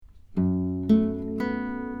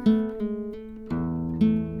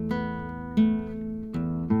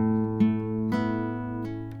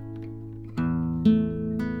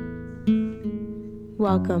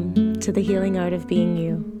Welcome to The Healing Art of Being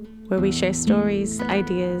You, where we share stories,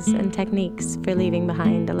 ideas, and techniques for leaving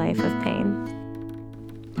behind a life of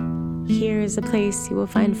pain. Here is a place you will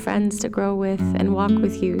find friends to grow with and walk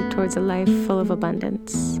with you towards a life full of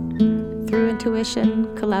abundance. Through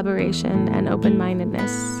intuition, collaboration, and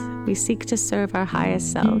open-mindedness, we seek to serve our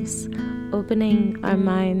highest selves, opening our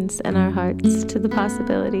minds and our hearts to the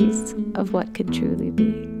possibilities of what could truly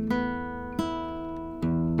be.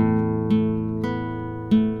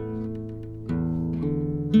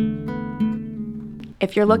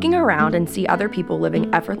 If you're looking around and see other people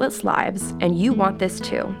living effortless lives, and you want this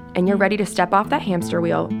too, and you're ready to step off that hamster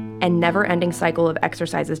wheel and never-ending cycle of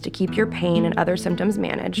exercises to keep your pain and other symptoms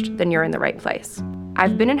managed, then you're in the right place.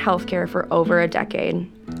 I've been in healthcare for over a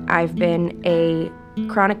decade. I've been a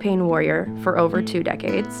chronic pain warrior for over 2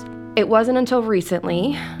 decades. It wasn't until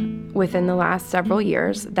recently, within the last several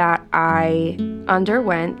years, that I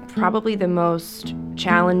underwent probably the most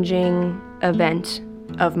challenging event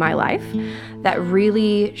of my life that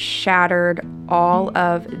really shattered all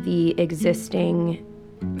of the existing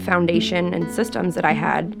foundation and systems that I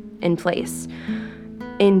had in place.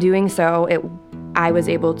 In doing so, I was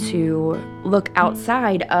able to look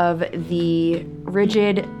outside of the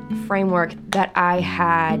rigid framework that I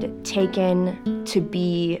had taken to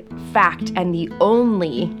be fact and the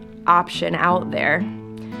only option out there.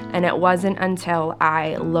 And it wasn't until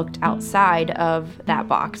I looked outside of that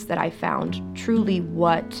box that I found truly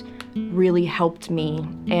what really helped me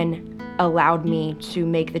and allowed me to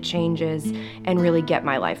make the changes and really get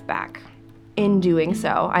my life back. In doing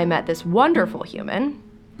so, I met this wonderful human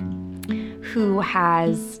who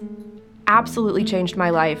has absolutely changed my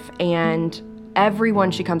life, and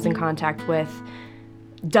everyone she comes in contact with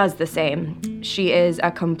does the same. She is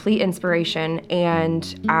a complete inspiration,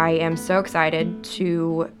 and I am so excited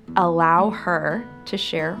to allow her to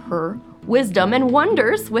share her wisdom and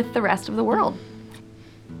wonders with the rest of the world.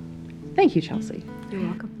 Thank you, Chelsea. You're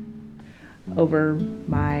welcome. Over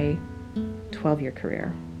my 12-year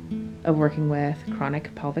career of working with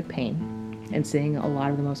chronic pelvic pain and seeing a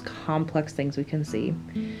lot of the most complex things we can see,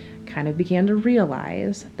 kind of began to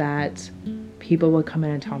realize that people would come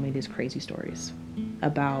in and tell me these crazy stories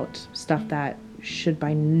about stuff that should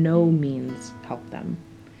by no means help them.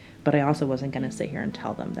 But I also wasn't going to sit here and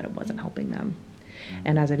tell them that it wasn't helping them.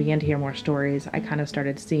 And as I began to hear more stories, I kind of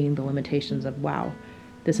started seeing the limitations of, wow,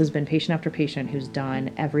 this has been patient after patient who's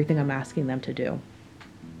done everything I'm asking them to do.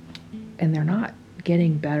 And they're not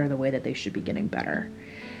getting better the way that they should be getting better.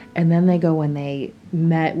 And then they go and they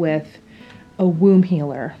met with a womb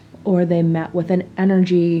healer, or they met with an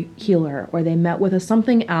energy healer, or they met with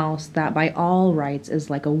something else that by all rights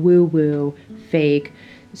is like a woo-woo, fake,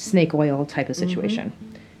 snake oil type of situation.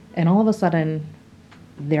 Mm-hmm. And all of a sudden,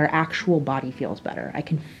 their actual body feels better. I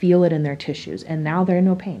can feel it in their tissues, and now they're in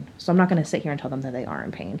no pain. So I'm not going to sit here and tell them that they are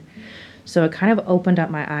in pain. So it kind of opened up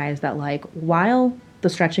my eyes that, like, while the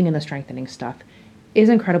stretching and the strengthening stuff is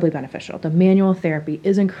incredibly beneficial, the manual therapy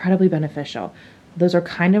is incredibly beneficial, those are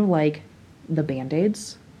kind of like the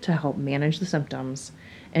Band-Aids to help manage the symptoms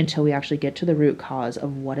until we actually get to the root cause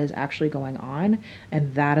of what is actually going on.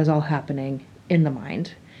 And that is all happening in the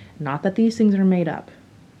mind. Not that these things are made up,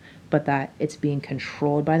 but that it's being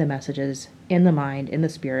controlled by the messages in the mind, in the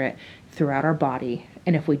spirit, throughout our body.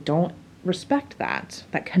 And if we don't respect that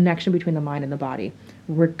connection between the mind and the body,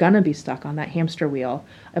 we're gonna be stuck on that hamster wheel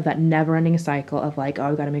of that never-ending cycle of like, oh,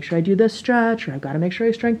 I've got to make sure I do this stretch, or I've got to make sure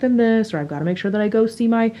I strengthen this, or I've got to make sure that I go see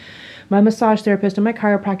my massage therapist and my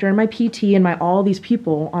chiropractor and my PT and my all these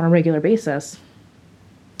people on a regular basis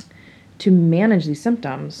to manage these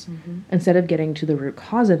symptoms, instead of getting to the root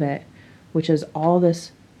cause of it, which is all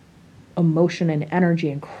this emotion and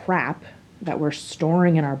energy and crap that we're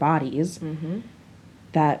storing in our bodies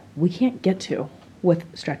that we can't get to with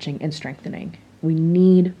stretching and strengthening. We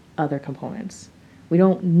need other components. We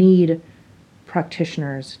don't need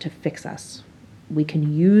practitioners to fix us. We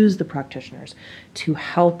can use the practitioners to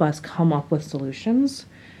help us come up with solutions.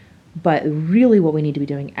 But really what we need to be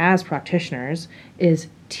doing as practitioners is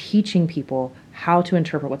teaching people how to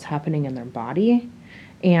interpret what's happening in their body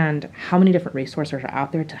and how many different resources are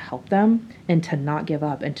out there to help them, and to not give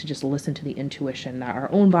up and to just listen to the intuition that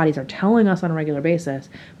our own bodies are telling us on a regular basis,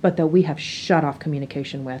 but that we have shut off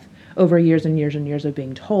communication with over years and years and years of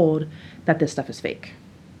being told that this stuff is fake.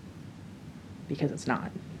 Because it's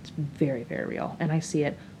not. It's very, very real. And I see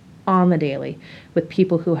it on the daily with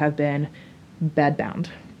people who have been bedbound,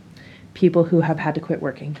 people who have had to quit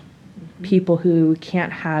working, people who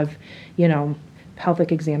can't have,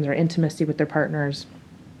 pelvic exams or intimacy with their partners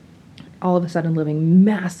all of a sudden living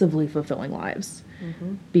massively fulfilling lives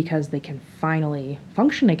because they can finally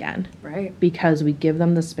function again. Right. Because we give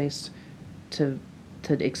them the space to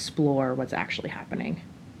explore what's actually happening.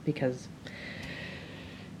 Because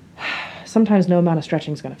sometimes no amount of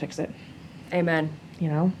stretching is going to fix it. Amen. You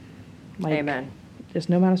know? Like, Amen. just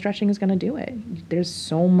no amount of stretching is going to do it. There's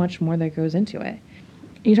so much more that goes into it.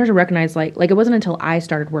 You start to recognize, like it wasn't until I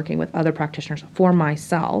started working with other practitioners for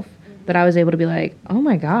myself that I was able to be like, oh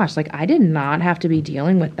my gosh, like I did not have to be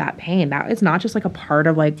dealing with that pain. That is not just like a part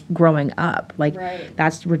of like growing up. Like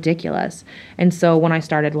that's ridiculous. And so when I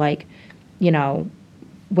started like, you know,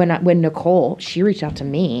 when Nicole, she reached out to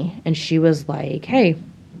me and she was like, hey,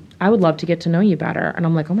 I would love to get to know you better. And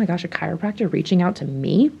I'm like, oh my gosh, a chiropractor reaching out to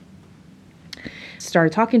me?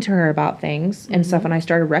 Started talking to her about things and stuff, and I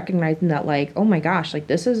started recognizing that, like, oh my gosh, like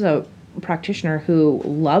this is a practitioner who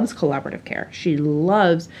loves collaborative care. She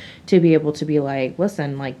loves to be able to be like,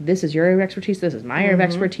 listen, like this is your area of expertise, this is my area of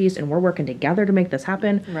expertise, and we're working together to make this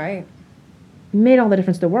happen. Right. Made all the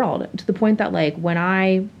difference in the world, to the point that like when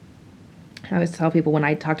I always tell people when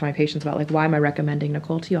I talk to my patients about like, why am I recommending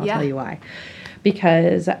Nicole to you? I'll tell you why.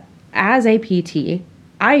 Because as a PT,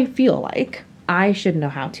 I feel like I should know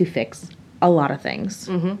how to fix a lot of things,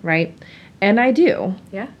 right? And I do.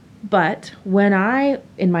 Yeah. But when I,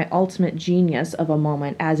 in my ultimate genius of a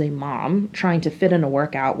moment as a mom, trying to fit in a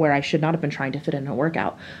workout where I should not have been trying to fit in a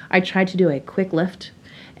workout, I tried to do a quick lift.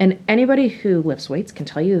 And anybody who lifts weights can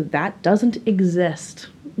tell you that doesn't exist.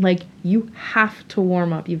 Like, you have to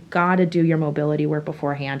warm up. You've got to do your mobility work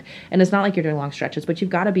beforehand. And it's not like you're doing long stretches, but you've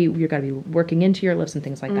got to be working into your lifts and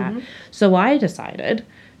things like that. So I decided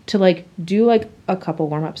to like do like a couple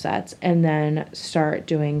warm-up sets and then start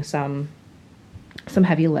doing some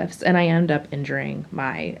heavy lifts, and I ended up injuring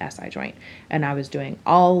my SI joint, and I was doing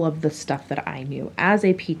all of the stuff that I knew as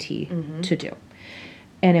a PT to do.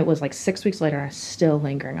 And it was like 6 weeks later, I was still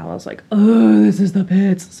lingering. I was like, oh, this is the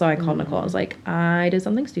pits. So I called Nicole. I was like, I did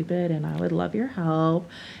something stupid and I would love your help.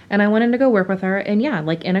 And I went in to go work with her. And yeah,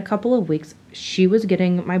 like in a couple of weeks, she was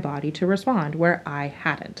getting my body to respond where I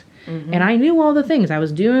hadn't. And I knew all the things. I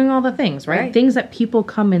was doing all the things, right? Things that people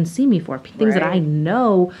come and see me for. Things that I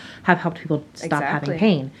know have helped people stop having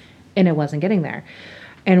pain. And it wasn't getting there.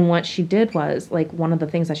 And what she did was, like, one of the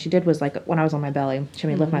things that she did was, like, when I was on my belly, she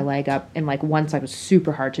made me lift my leg up, and, like, one side was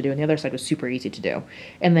super hard to do, and the other side was super easy to do.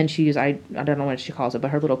 And then she used, I don't know what she calls it,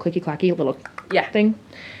 but her little clicky-clacky little thing.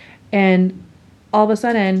 And all of a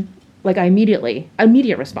sudden, like,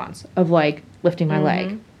 immediate response of, like, lifting my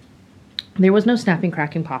leg. There was no snapping,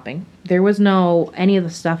 cracking, popping. There was no any of the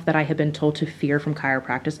stuff that I had been told to fear from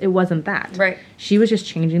chiropractic. It wasn't that. Right. She was just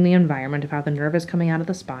changing the environment of how the nerve is coming out of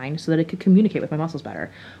the spine so that it could communicate with my muscles better,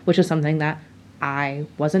 which is something that I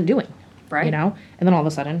wasn't doing. Right. You know? And then all of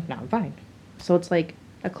a sudden, now I'm fine. So it's like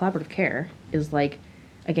a collaborative care is like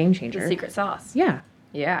a game changer. The secret sauce. Yeah.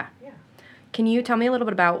 Yeah. Can you tell me a little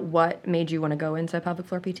bit about what made you want to go into pelvic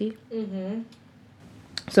floor PT?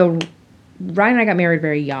 So Ryan and I got married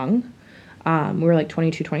very young. We were like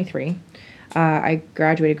 22, 23. I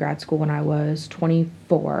graduated grad school when I was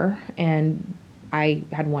 24, and I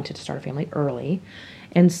had wanted to start a family early.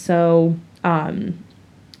 And so, and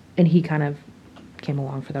he kind of came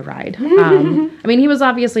along for the ride. I mean, he was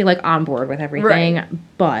obviously like on board with everything,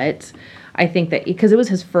 but I think that because it was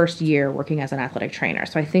his first year working as an athletic trainer.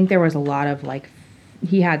 So I think there was a lot of like,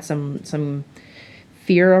 he had some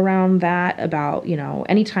fear around that about, you know,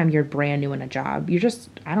 anytime you're brand new in a job, you're just,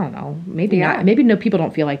 I don't know, maybe not, maybe no, people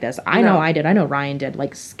don't feel like this. I know I did. I know Ryan did,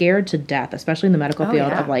 like scared to death, especially in the medical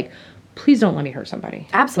field of like, please don't let me hurt somebody.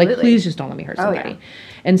 Absolutely. Like, please just don't let me hurt somebody.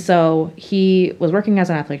 And so he was working as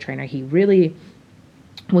an athletic trainer. He really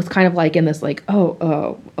was kind of like in this like,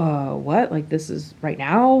 what? Like, this is right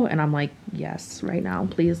now? And I'm like, yes, right now,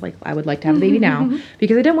 please. Like, I would like to have a baby now,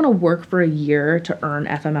 because I didn't want to work for a year to earn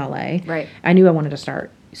FMLA. Right. I knew I wanted to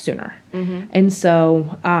start sooner. And so,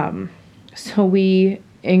 while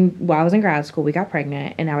I was in grad school, we got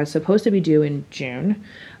pregnant, and I was supposed to be due in June.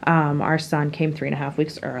 Our son came 3.5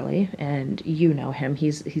 weeks early, and you know him.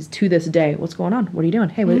 He's to this day, what's going on? What are you doing?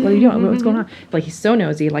 Hey, what are you doing? What's going on? Like, he's so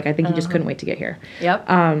nosy. Like, I think he just couldn't wait to get here. Yep.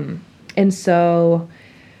 And so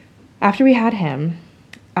after we had him,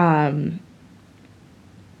 I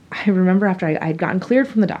remember after I had gotten cleared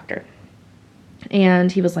from the doctor,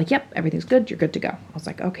 and he was like, yep, everything's good. You're good to go. I was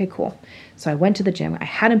like, okay, cool. So I went to the gym. I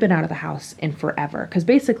hadn't been out of the house in forever, because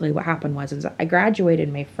basically what happened was I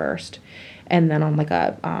graduated May 1st, and then on like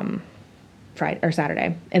a Friday or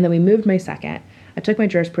Saturday, and then we moved May 2nd. I took my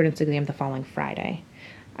jurisprudence exam the following Friday.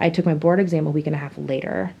 I took my board exam a week and a half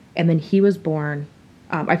later, and then he was born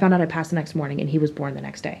I found out I passed the next morning, and he was born the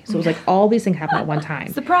next day. So it was like all these things happened at one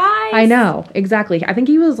time. Surprise! I know, exactly. I think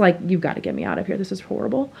he was like, "You've got to get me out of here. This is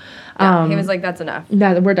horrible." He was like, "That's enough.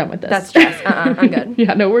 No, we're done with this. That's stress. I'm good."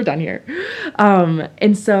 Yeah, no, we're done here.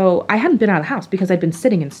 And so I hadn't been out of the house because I'd been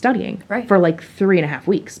sitting and studying for like 3.5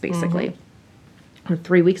 weeks, basically, or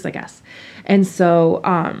 3 weeks, I guess. And so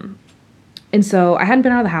I hadn't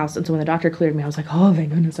been out of the house. And so when the doctor cleared me, I was like, oh, thank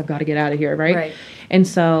goodness, I've got to get out of here, right? And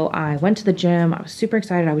so I went to the gym. I was super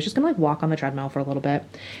excited. I was just going to like walk on the treadmill for a little bit.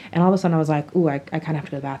 And all of a sudden I was like, ooh, I kind of have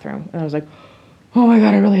to go to the bathroom. And I was like, oh my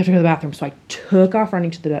God, I really have to go to the bathroom. So I took off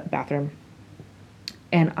running to the bathroom,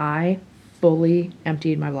 and I fully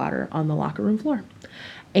emptied my bladder on the locker room floor.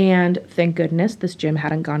 And thank goodness this gym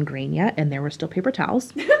hadn't gone green yet, and there were still paper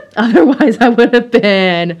towels. Otherwise, I would have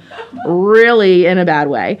been really in a bad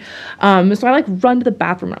way. So I like run to the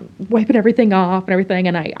bathroom, I'm wiping everything off and everything,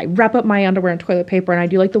 and I wrap up my underwear in toilet paper, and I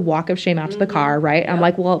do like the walk of shame out to the car, right? I'm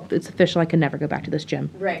like, well, it's official. I can never go back to this gym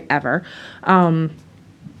ever.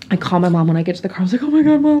 I call my mom when I get to the car. I was like, oh my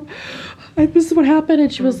God, Mom, this is what happened.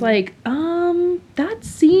 And she was like, that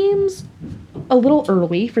seems a little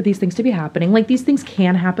early for these things to be happening. Like, these things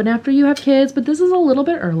can happen after you have kids, but this is a little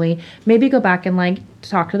bit early. Maybe go back and like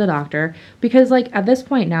talk to the doctor, because like at this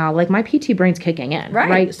point now, like my PT brain's kicking in,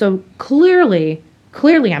 right? So clearly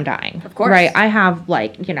I'm dying. Of course. Right? I have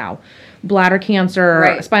like, bladder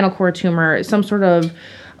cancer, spinal cord tumor, some sort of,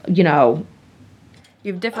 You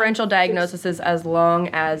have differential diagnoses as long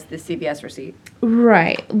as the CVS receipt.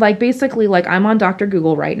 Right. Like, basically, like, I'm on Dr.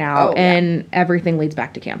 Google right now, and everything leads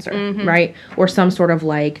back to cancer, right? Or some sort of,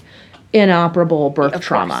 like, inoperable birth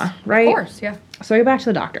trauma, right? Of course, yeah. So I go back to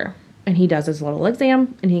the doctor, and he does his little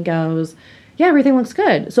exam, and he goes, yeah, everything looks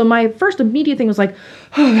good. So my first immediate thing was like,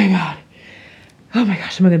 oh, my God. Oh, my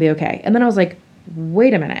gosh, am I going to be okay? And then I was like,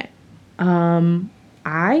 wait a minute.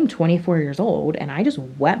 I'm 24 years old, and I just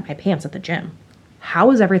wet my pants at the gym. How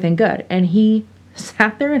is everything good? And he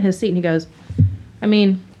sat there in his seat and he goes, I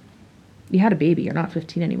mean, you had a baby. You're not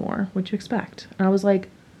 15 anymore. What'd you expect? And I was like,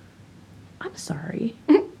 I'm sorry.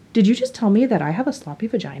 Did you just tell me that I have a sloppy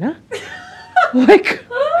vagina? Like,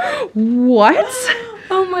 what?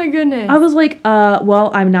 Oh my goodness. I was like,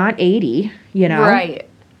 well, I'm not 80, Right.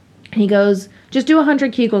 He goes, just do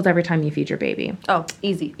 100 Kegels every time you feed your baby. Oh,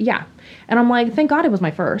 easy. Yeah. And I'm like, thank God it was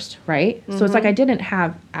my first, right? So it's like I didn't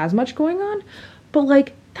have as much going on. But,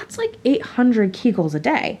 like, that's, like, 800 Kegels a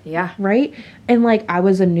day. Yeah. Right? And, like, I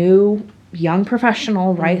was a new, young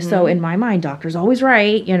professional, right? So, in my mind, doctor's always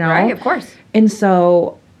right, Right, of course. And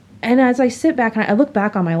so, and as I sit back and I look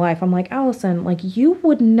back on my life, I'm like, Allison, like, you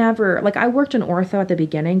would never, like, I worked in ortho at the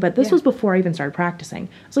beginning, but this was before I even started practicing.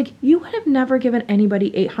 It's like, you would have never given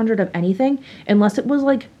anybody 800 of anything unless it was,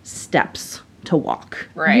 like, steps to walk.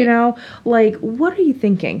 Right. Like, what are you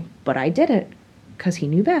thinking? But I did it. Because he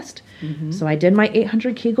knew best. So I did my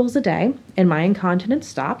 800 Kegels a day, and my incontinence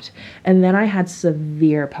stopped, and then I had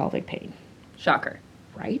severe pelvic pain. Shocker.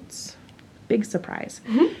 Right? Big surprise.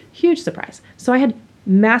 Huge surprise. So I had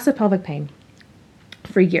massive pelvic pain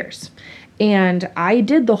for years, and I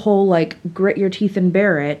did the whole, like, grit your teeth and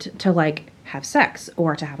bear it to, like, have sex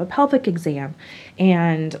or to have a pelvic exam,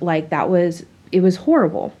 and, like, it was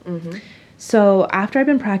horrible. So after I'd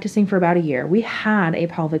been practicing for about a year, we had a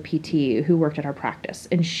pelvic PT who worked at our practice,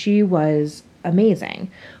 and she was amazing.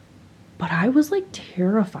 But I was, like,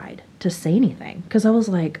 terrified to say anything because I was,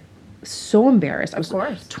 like, so embarrassed. I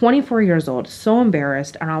was 24 years old, so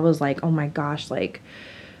embarrassed, and I was like, oh my gosh, like,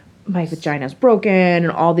 my vagina's broken,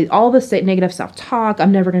 and all this negative self-talk.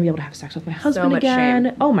 I'm never going to be able to have sex with my husband again.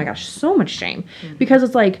 Shame. Oh my gosh, so much shame. Because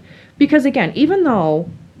it's like, again, even though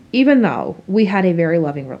we had a very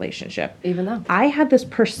loving relationship, I had this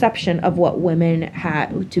perception of what women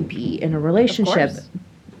had to be in a relationship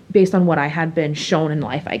based on what I had been shown in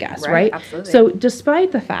life, I guess, right? Absolutely. So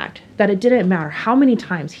despite the fact that it didn't matter how many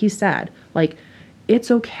times he said, like,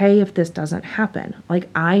 it's okay if this doesn't happen. Like,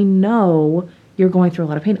 I know you're going through a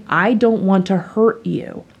lot of pain. I don't want to hurt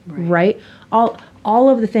you, right? All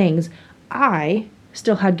of the things, I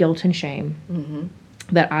still had guilt and shame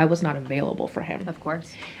that I was not available for him. Of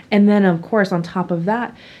course. And then, of course, on top of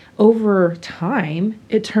that, over time,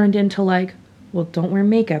 it turned into like, well, don't wear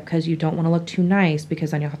makeup because you don't want to look too nice,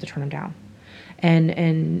 because then you'll have to turn him down.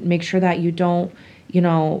 And make sure that you don't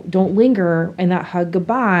linger in that hug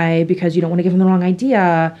goodbye because you don't want to give him the wrong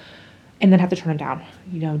idea and then have to turn him down.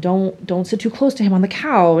 Don't sit too close to him on the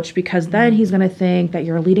couch because then he's going to think that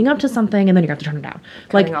you're leading up to something, and then you're going to have to turn him down.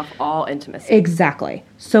 Cutting off all intimacy. Exactly.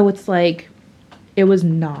 So it's like, It was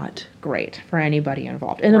not great for anybody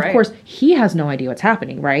involved. And of Right. course, he has no idea what's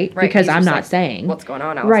happening, right? Right, Because he's I'm just not like, saying. what's going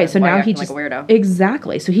on, Allison? Right, so Why are now you he acting just... like a weirdo?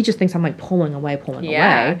 Exactly. So he just thinks I'm like pulling away.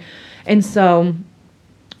 Yeah. And so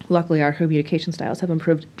luckily our communication styles have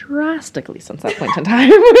improved drastically since that point in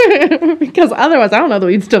time. Because otherwise I don't know that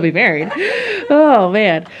we'd still be married. Oh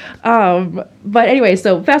man. But anyway,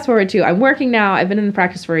 so fast forward to, I'm working now. I've been in the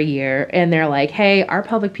practice for a year, and they're like, hey, our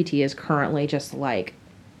pelvic PT is currently just like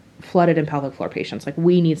flooded in pelvic floor patients. Like,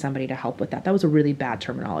 we need somebody to help with that. That was a really bad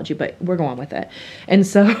terminology, but we're going with it. And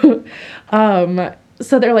so,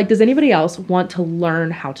 so they're like, does anybody else want to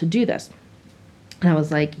learn how to do this? And I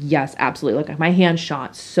was like, yes, absolutely. Like, my hand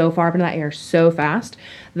shot so far up into that air so fast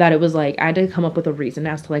that it was like, I had to come up with a reason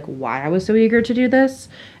as to like why I was so eager to do this.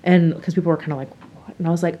 And because people were kind of like, what? And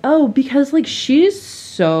I was like, oh, because like she's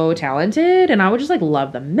so talented, and I would just like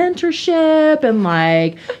love the mentorship, and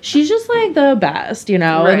like she's just like the best, you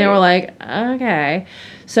know? Right. And they were like, okay.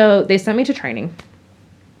 So they sent me to training,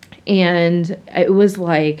 and it was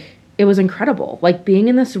incredible. Like, being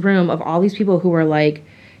in this room of all these people who were like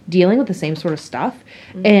dealing with the same sort of stuff,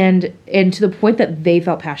 and to the point that they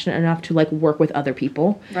felt passionate enough to like work with other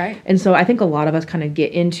people. Right. And so I think a lot of us kind of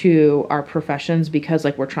get into our professions because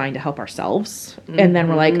like we're trying to help ourselves, and then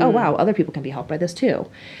we're like, oh wow, other people can be helped by this too.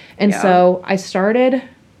 And so I started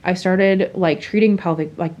like treating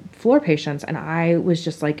pelvic like floor patients, and I was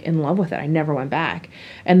just like in love with it. I never went back.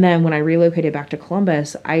 And then when I relocated back to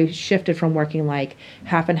Columbus, I shifted from working like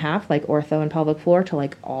half and half, like ortho and pelvic floor, to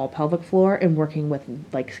like all pelvic floor, and working with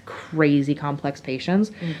like crazy complex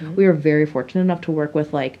patients. We were very fortunate enough to work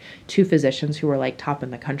with like 2 physicians who were like top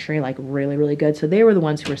in the country, like really, really good. So they were the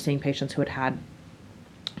ones who were seeing patients who had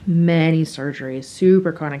many surgeries,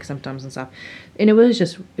 super chronic symptoms and stuff. And it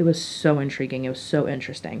was so intriguing. It was so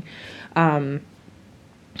interesting.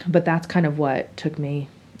 But that's kind of what took me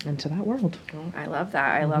into that world. Oh, I love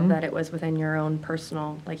that. I love that it was within your own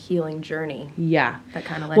personal like healing journey. Yeah. That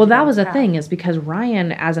kind of led Well, you that down was the path. thing, is because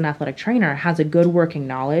Ryan, as an athletic trainer, has a good working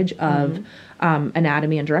knowledge of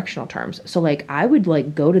anatomy and directional terms. So like I would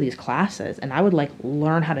like go to these classes and I would like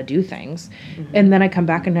learn how to do things. And then I come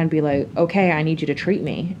back and I'd be like, okay, I need you to treat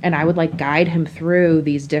me. And I would like guide him through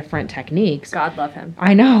these different techniques. God love him.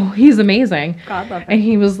 I know, he's amazing. God love him. And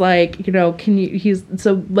he was like, you know, he's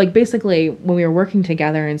so like basically when we were working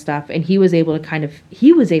together and stuff, and he was able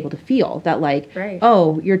to feel that like, Right.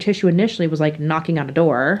 oh, your tissue initially was like knocking on a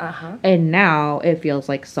door, and now it feels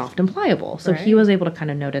like soft and pliable. So he Right. was able to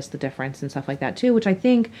kind of notice the difference and stuff like that too, which I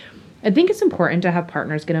think it's important to have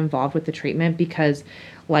partners get involved with the treatment, because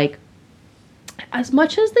like as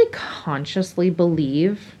much as they consciously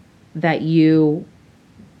believe that you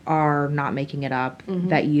are not making it up,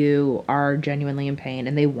 that you are genuinely in pain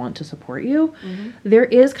and they want to support you, there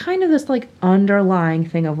is kind of this like underlying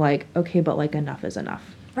thing of like, okay, but like enough is enough.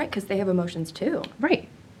 Right, because they have emotions too. Right.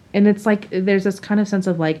 And it's like there's this kind of sense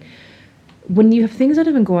of like, when you have things that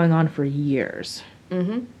have been going on for years,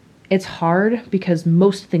 it's hard because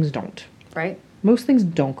most things don't. Right. Most things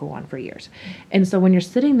don't go on for years. And so when you're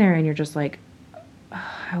sitting there and you're just like,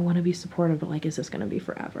 I want to be supportive, but like, is this going to be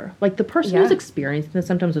forever? Like the person who's Yeah. experiencing the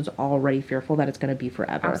symptoms is already fearful that it's going to be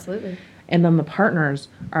forever. Absolutely. And then the partners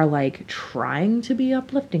are like trying to be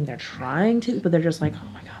uplifting. They're trying to, but they're just like, oh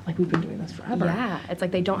my God, like we've been doing this forever. Yeah, it's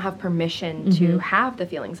like they don't have permission to have the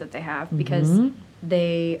feelings that they have because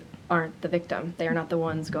they aren't the victim. They are not the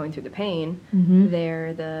ones going through the pain.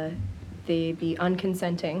 They're the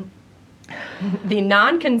unconsenting, the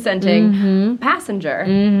non-consenting passenger,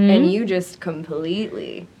 and you just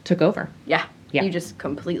completely Took over. Yeah. Yeah. You just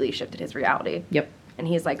completely shifted his reality. Yep. And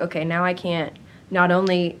he's like, okay, now I can't, not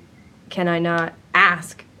only can I not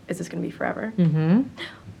ask, is this going to be forever?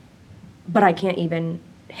 But I can't even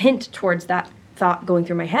hint towards that thought going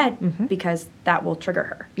through my head because that will trigger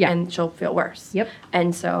her. Yeah. And she'll feel worse. Yep.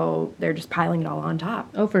 And so they're just piling it all on top.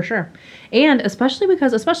 Oh, for sure. And especially when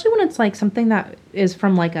it's like something that is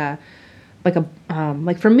from like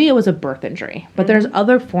for me, it was a birth injury, but there's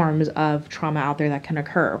other forms of trauma out there that can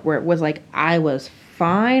occur where it was like, I was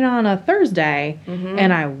fine on a Thursday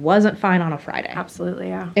and I wasn't fine on a Friday. Absolutely,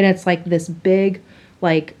 yeah. And it's like this big,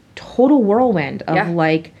 like total whirlwind of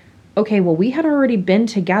like, okay, well, we had already been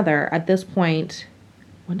together at this point.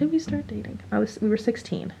 When did we start dating? We were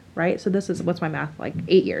 16, right? So this is, what's my math? Like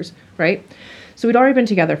 8 years, right? So we'd already been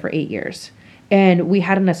together for 8 years, and we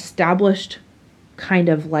had an established kind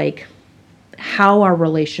of like how our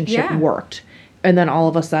relationship worked. And then all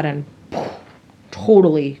of a sudden,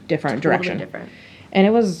 totally different direction. Totally different. And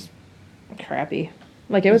it was crappy.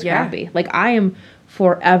 Like, it was crappy. Like, I am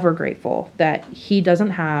forever grateful that he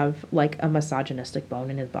doesn't have, like, a misogynistic bone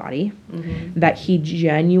in his body. That he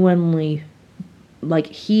genuinely like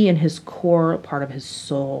he in his core part of his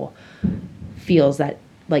soul feels that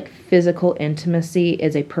like physical intimacy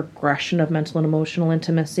is a progression of mental and emotional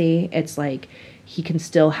intimacy. It's like he can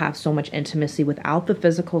still have so much intimacy without the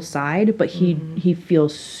physical side, but he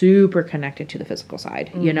feels super connected to the physical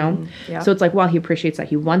side, you know? Yeah. So it's like, while he appreciates that,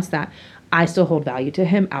 he wants that, I still hold value to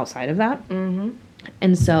him outside of that.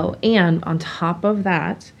 And so, and on top of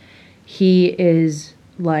that, he's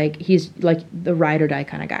like the ride or die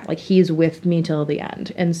kind of guy. Like, he's with me till the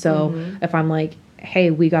end. And so if I'm like,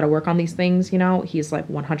 hey, we got to work on these things, you know, he's like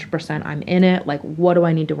 100% I'm in it. Like, what do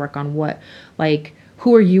I need to work on?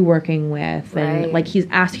 Who are you working with? And Right. like, he's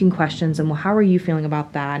asking questions and, well, how are you feeling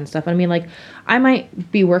about that and stuff. I mean, like, I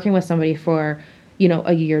might be working with somebody for, you know,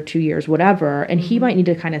 a year, 2 years, whatever. And he might need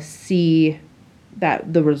to kind of see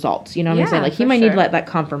the results, you know what I'm saying? Like, he for might need sure. that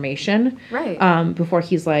confirmation. Right. Before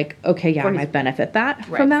he's like, okay, yeah, I Before might he's- benefit that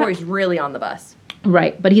Right. from that. Before he's really on the bus.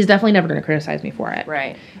 Right. But he's definitely never going to criticize me for it.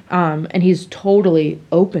 Right. And he's totally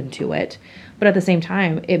open to it. But at the same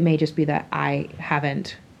time, it may just be that I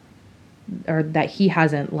haven't, or that he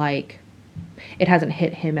hasn't, like, it hasn't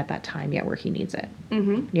hit him at that time yet where he needs it.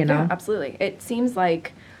 You know? Yeah, absolutely. It seems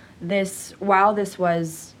like while this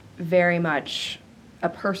was very much a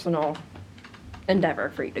personal endeavor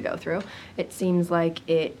for you to go through, it seems like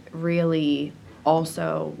it really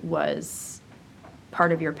also was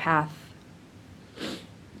part of your path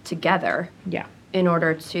together Yeah. in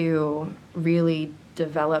order to really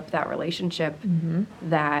develop that relationship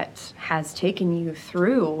that has taken you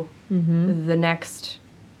through the next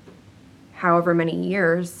however many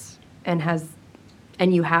years and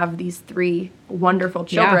you have these 3 wonderful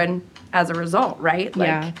children as a result, right? Like,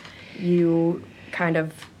 Yeah. you kind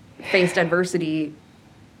of faced adversity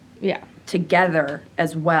Yeah. together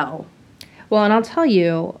as well. Well, and I'll tell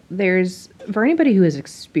you, for anybody who has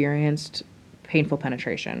experienced painful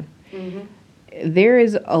penetration, there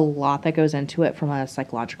is a lot that goes into it from a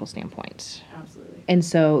psychological standpoint. Absolutely. And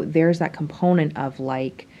so there's that component of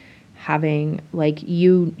like having, like,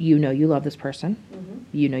 you know you love this person,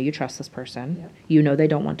 you know you trust this person, you know they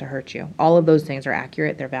don't want to hurt you. All of those things are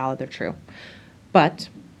accurate, they're valid, they're true. But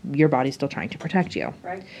your body's still trying to protect you.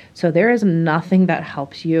 Right. So there is nothing that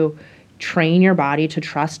helps you train your body to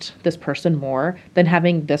trust this person more than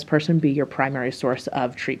having this person be your primary source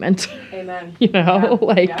of treatment. Amen. You know,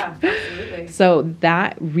 Yeah, absolutely. So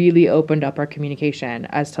that really opened up our communication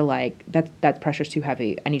as to like, that pressure's too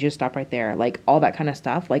heavy. I need you to stop right there. Like, all that kind of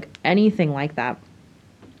stuff, like anything like that,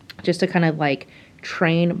 just to kind of like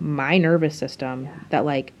train my nervous system that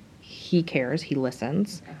like, he cares, he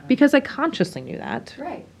listens, because I consciously knew that.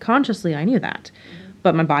 Right. Consciously, I knew that,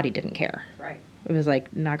 but my body didn't care. Right. It was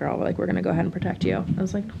like, nah, girl, like, we're going to go ahead and protect you. I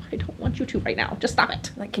was like, no, I don't want you to right now. Just stop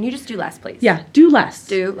it. Like, can you just do less, please? Yeah, do less.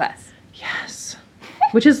 Do less. Yes.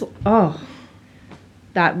 Which is,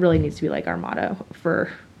 that really needs to be like our motto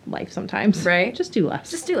for life sometimes. Right. Just do less.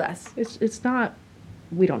 Just do less. It's not,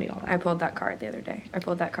 we don't need all that. I pulled that card the other day. I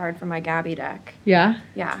pulled that card from my Gabby deck. Yeah?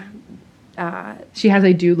 Yeah. She has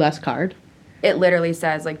a do less card. It literally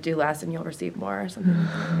says, like, do less and you'll receive more or something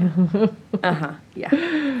like that. Uh-huh.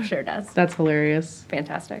 Yeah. Sure does. That's hilarious.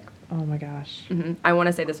 Fantastic. Oh my gosh. I want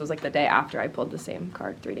to say this was, like, the day after I pulled the same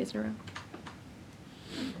card 3 days in a row.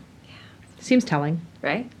 Seems telling.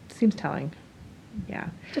 Right? Seems telling. Yeah.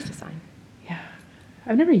 Just a sign. Yeah.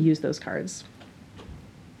 I've never used those cards.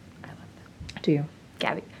 I love that. Do you?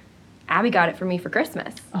 Gabby. Abby got it for me for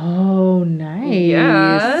Christmas. Oh, nice.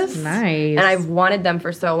 Yes. Nice. And I've wanted them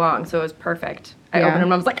for so long, so it was perfect. I Yeah. opened them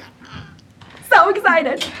and I was like, so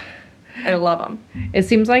excited. I love them. It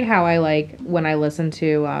seems like how I like when I listen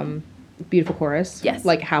to Beautiful Chorus. Yes.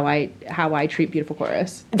 Like how I treat Beautiful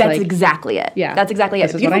Chorus. It's That's like, exactly it. Yeah. That's exactly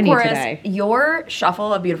This it. is what I Beautiful need Chorus, today. your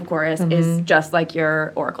shuffle of Beautiful Chorus is just like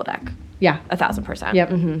your Oracle deck. Yeah. 1,000%.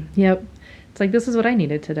 Yep. Yep. It's like, this is what I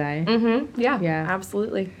needed today. Yeah. Yeah.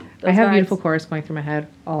 Absolutely. I have vibes. Beautiful Chorus going through my head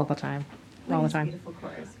all the time. All the time. Beautiful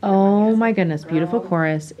Chorus. Oh my goodness. Beautiful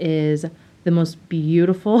Chorus is the most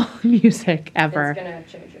beautiful music ever. It's gonna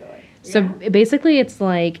change your life. So basically,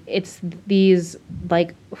 it's these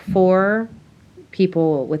like 4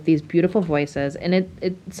 people with these beautiful voices, and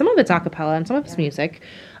it some of it's a cappella and some of it's music,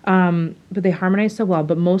 but they harmonize so well.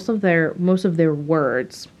 But most of their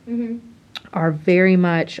words are very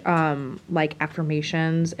much like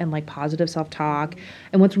affirmations and like positive self-talk.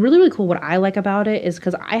 And what's really, really cool, what I like about it is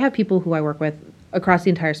because I have people who I work with across the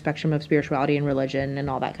entire spectrum of spirituality and religion and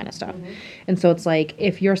all that kind of stuff. And so it's like,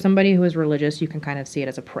 if you're somebody who is religious, you can kind of see it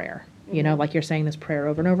as a prayer, you know, like you're saying this prayer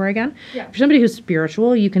over and over again. Yeah. For somebody who's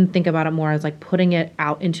spiritual, you can think about it more as like putting it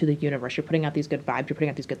out into the universe. You're putting out these good vibes, you're putting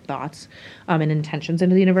out these good thoughts and intentions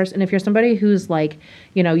into the universe. And if you're somebody who's like,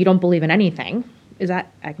 you know, you don't believe in anything, is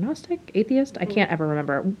that agnostic, atheist? I can't ever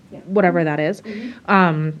remember, whatever that is.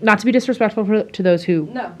 Not to be disrespectful to those who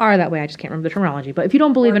are that way. I just can't remember the terminology. But if you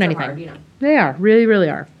don't believe in anything, they are, really, really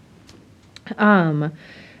are.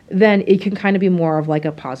 Then it can kind of be more of like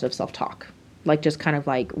a positive self-talk, like just kind of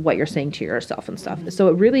like what you're saying to yourself and stuff. So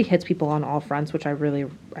it really hits people on all fronts, which I really,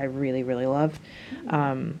 really love.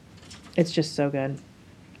 It's just so good.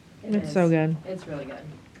 It's so good. It's really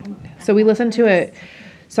good. So we listen to it.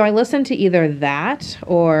 So I listen to either that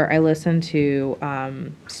or I listen to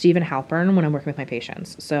Stephen Halpern when I'm working with my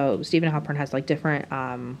patients. So Stephen Halpern has like different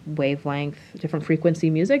wavelength, different frequency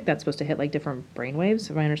music that's supposed to hit like different brain waves,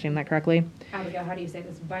 if I understand that correctly. Abigail, how do you say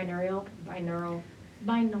this? Binaural? Binaural.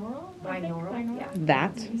 Yeah.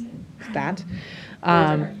 That.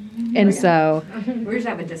 And so. We just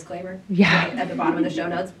have a disclaimer. Yeah. Right at the bottom of the show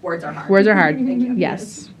notes. Words are hard. Words are hard.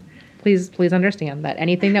 Yes. Please understand that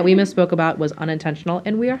anything that we misspoke about was unintentional,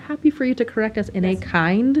 and we are happy for you to correct us in a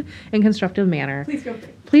kind and constructive manner. Please feel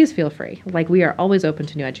free. Please feel free. Like, we are always open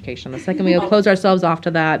to new education. The second we close ourselves off to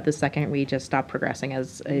that, the second we just stop progressing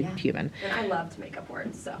as a human. And I love to make up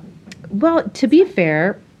words, so. Well, to be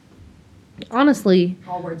fair, honestly,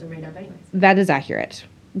 All words are made up anyways. that is accurate.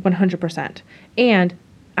 100%. And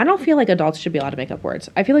I don't feel like adults should be allowed to make up words.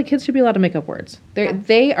 I feel like kids should be allowed to make up words.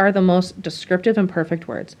 They are the most descriptive and perfect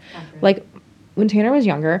words. Accurate. Like, when Tanner was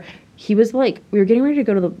younger, he was like, we were getting ready to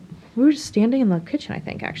go to we were just standing in the kitchen, I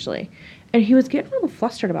think, actually. And he was getting a little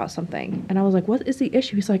flustered about something. And I was like, what is the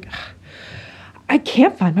issue? He's like, I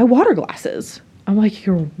can't find my water glasses. I'm like,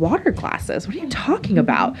 your water glasses? What are you talking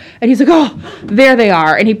about? And he's like, oh, there they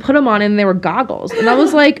are. And he put them on and they were goggles. And I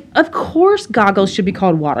was like, of course goggles should be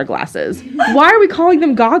called water glasses. Why are we calling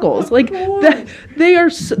them goggles? Like, they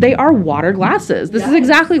are water glasses. This is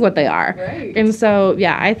exactly what they are. Right. And so,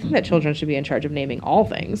 yeah, I think that children should be in charge of naming all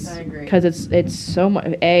things. I agree. Because it's so much,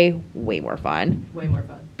 A, way more fun. Way more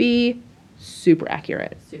fun. B, super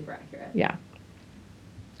accurate. Super accurate. Yeah.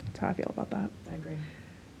 That's how I feel about that. I agree.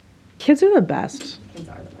 Kids are the best. Kids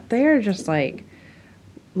are the best. They are just like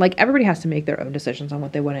everybody has to make their own decisions on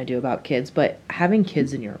what they want to do about kids, but having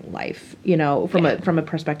kids in your life, you know, from a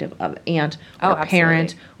perspective of aunt or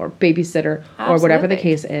parent or babysitter or whatever the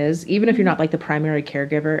case is, even if you're not like the primary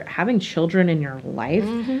caregiver, having children in your life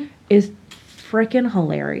is freaking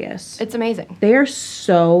hilarious. It's amazing. They're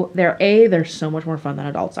so much more fun than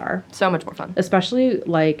adults are. So much more fun. Especially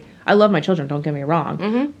like, I love my children, don't get me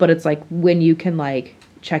wrong, but it's like when you can like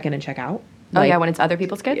check in and check out. Like, when it's other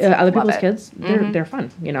people's kids? Other people's kids, they're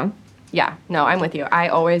fun, you know? Yeah, no, I'm with you. I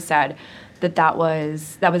always said that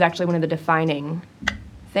was actually one of the defining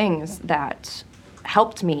things that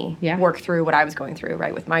helped me work through what I was going through,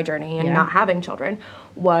 right, with my journey and not having children,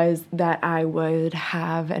 was that I would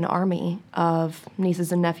have an army of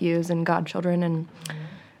nieces and nephews and godchildren, and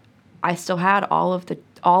I still had all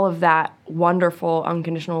of that wonderful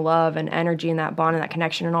unconditional love and energy and that bond and that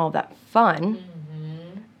connection and all of that fun,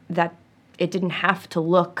 that it didn't have to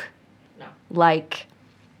look like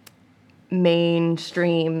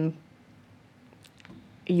mainstream,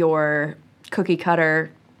 your cookie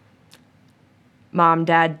cutter, mom,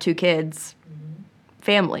 dad, 2 kids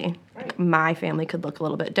family. Right. My family could look a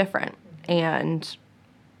little bit different. And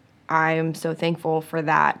I am so thankful for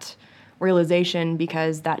that realization,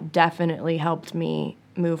 because that definitely helped me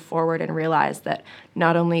move forward and realize that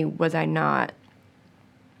not only was I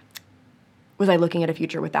looking at a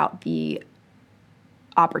future without the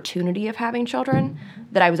opportunity of having children,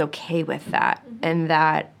 that I was okay with that, and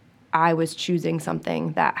that I was choosing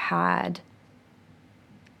something that had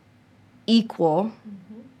equal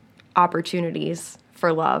opportunities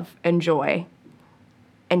for love and joy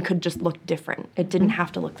and could just look different. It didn't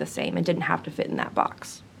have to look the same. It didn't have to fit in that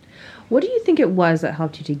box. What do you think it was that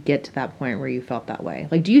helped you to get to that point where you felt that way?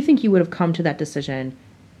 Like, do you think you would have come to that decision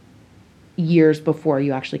years before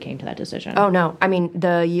you actually came to that decision? Oh, no. I mean,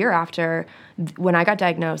 the year after, when I got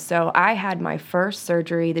diagnosed, so I had my first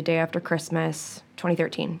surgery the day after Christmas,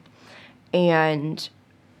 2013. And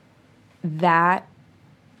that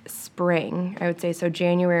spring, I would say, so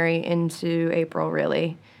January into April,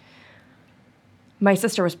 really, my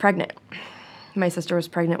sister was pregnant. My sister was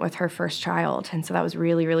pregnant with her first child, and so that was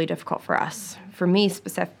really, really difficult for us. For me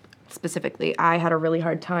specifically, I had a really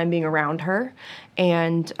hard time being around her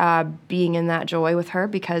and being in that joy with her,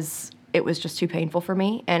 because it was just too painful for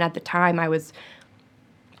me. And at the time, I was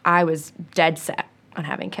dead set on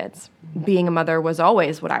having kids. Being a mother was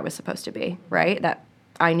always what I was supposed to be, right? That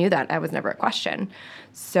I knew that. I was never a question.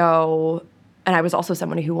 So, and I was also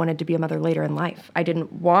someone who wanted to be a mother later in life. I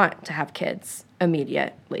didn't want to have kids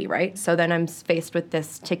immediately, right? So then I'm faced with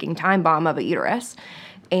this ticking time bomb of a uterus.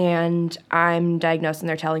 and I'm diagnosed and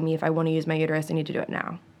they're telling me if I want to use my uterus, I need to do it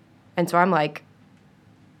now. And so I'm like,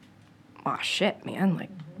 oh, shit, man. Like,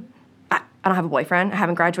 I don't have a boyfriend. I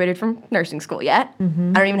haven't graduated from nursing school yet. I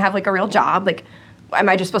don't even have, like, a real job. Like, am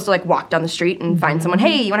I just supposed to, like, walk down the street and find someone,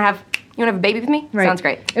 hey, you want to have a baby with me? Right. Sounds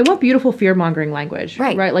great. And what beautiful fear-mongering language.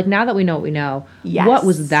 Right. Right? Like, now that we know what we know, Yes. what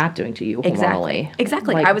was that doing to you hormonally?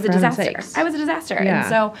 Exactly. Like, I was a for heaven's disaster. sakes. I was a disaster. Yeah. And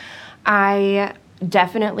so I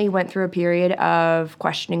definitely went through a period of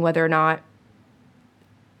questioning whether or not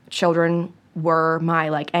children were my,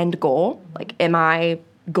 like, end goal. Like, am I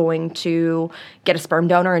going to get a sperm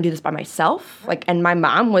donor and do this by myself? Like, and my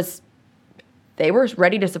mom was, they were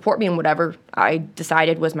ready to support me in whatever I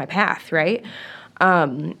decided was my path, right?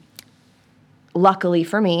 Luckily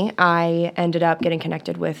for me, I ended up getting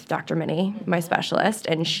connected with Dr. Minnie, my specialist,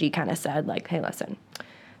 and she kind of said, like, hey, listen, if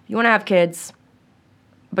you want to have kids,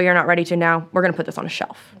 but you're not ready to now, we're going to put this on a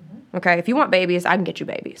shelf, okay? If you want babies, I can get you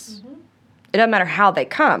babies. It doesn't matter how they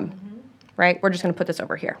come, right? We're just going to put this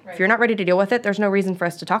over here. If you're not ready to deal with it, there's no reason for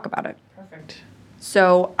us to talk about it. Perfect.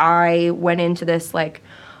 So I went into this like,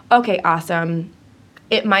 okay, awesome.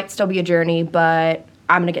 It might still be a journey, but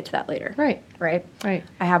I'm going to get to that later. Right. Right? Right.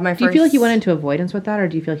 I have my first... Do you feel like you went into avoidance with that, or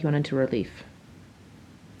do you feel like you went into relief?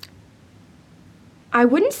 I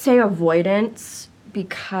wouldn't say avoidance,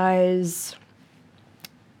 because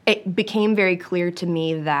it became very clear to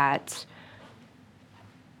me that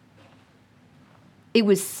it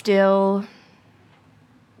was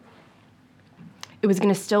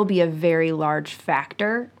going to still be a very large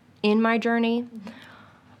factor in my journey,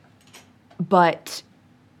 but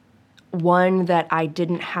one that I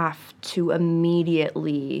didn't have to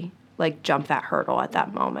immediately, like, jump that hurdle at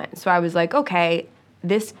that moment. So I was like, okay,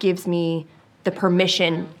 this gives me the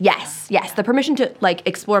permission, the permission to, like,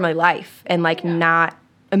 explore my life and, like, not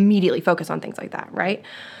immediately focus on things like that, right?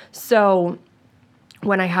 So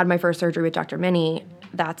when I had my first surgery with Dr. Minnie,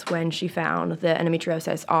 that's when she found the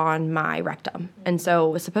endometriosis on my rectum. And so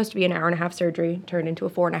it was supposed to be an 1.5-hour surgery, turned into a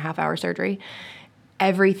 4.5-hour surgery.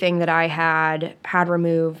 Everything that I had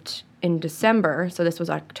removed in December, so this was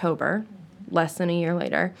October, less than a year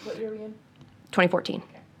later. What year were you in? 2014.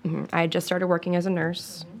 I had just started working as a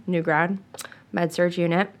nurse, new grad, med-surg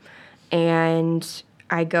unit, and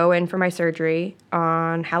I go in for my surgery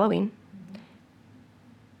on Halloween,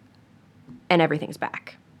 and everything's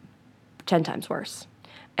back, 10 times worse.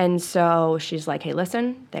 And so she's like, hey,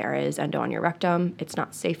 listen, there is endo on your rectum. It's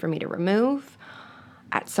not safe for me to remove.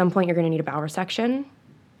 At some point, you're going to need a bowel resection,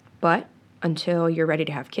 but until you're ready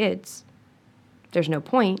to have kids, there's no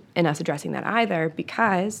point in us addressing that either,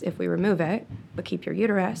 because if we remove it but keep your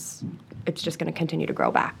uterus, it's just going to continue to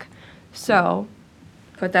grow back. So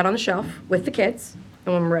put that on the shelf with the kids,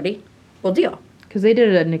 and when we're ready, we'll deal. Because they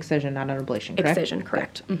did an excision, not an ablation, correct? Excision,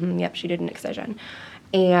 correct. Yep, she did an excision.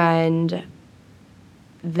 And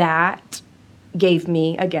that gave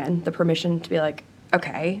me, again, the permission to be like,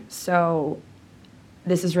 okay, so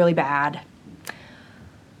this is really bad.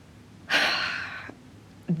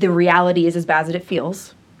 The reality is as bad as it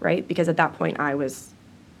feels, right? Because at that point, I was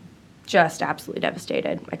just absolutely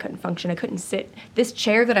devastated. I couldn't function. I couldn't sit. This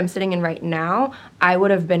chair that I'm sitting in right now, I would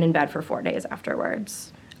have been in bed for 4 days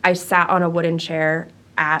afterwards. I sat on a wooden chair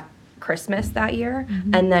at Christmas that year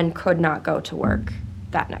and then could not go to work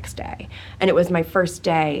that next day. And it was my first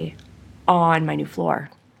day on my new floor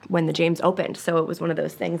when the James opened. So it was one of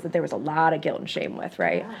those things that there was a lot of guilt and shame with,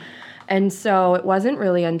 right? Yeah. And so it wasn't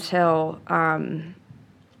really until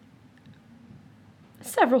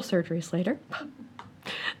several surgeries later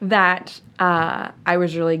that I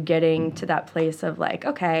was really getting to that place of like,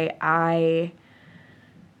 okay, I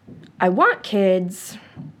want kids,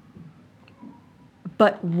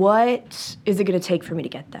 but what is it going to take for me to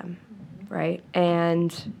get them, right?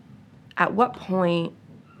 And at what point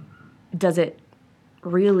does it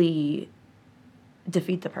really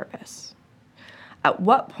defeat the purpose? At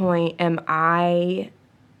what point am I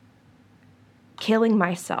killing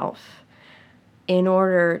myself in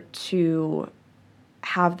order to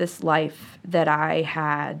have this life that I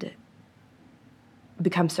had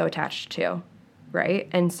become so attached to, right?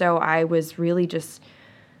 And so I was really just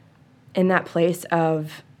in that place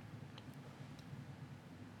of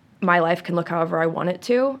my life can look however I want it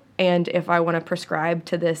to, and if I want to prescribe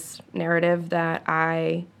to this narrative that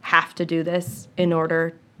I have to do this in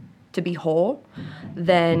order to be whole,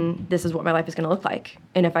 then this is what my life is going to look like.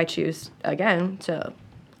 And if I choose, again, to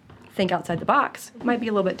think outside the box, it might be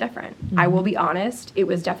a little bit different. I will be honest, it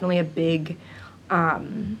was definitely a big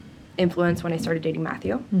influence when I started dating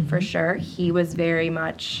Matthew, for sure. He was very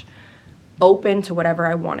much open to whatever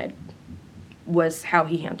I wanted, was how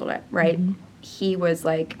he handled it, right? He was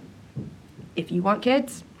like, if you want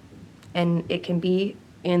kids and it can be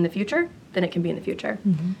in the future, then it can be in the future.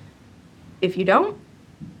 If you don't,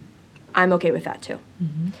 I'm okay with that too.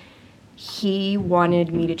 He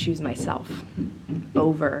wanted me to choose myself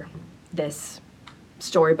over this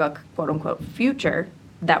storybook, quote unquote, future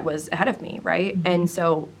that was ahead of me, right? And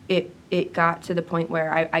so it got to the point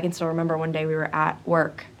where I can still remember one day we were at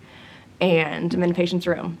work and I'm in a patient's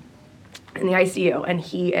room in the ICU,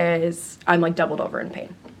 and I'm like doubled over in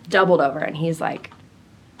pain. Doubled over, and he's like,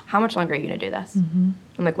 how much longer are you gonna do this? I'm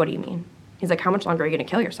like, what do you mean? He's like, how much longer are you gonna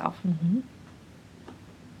kill yourself?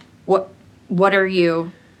 What are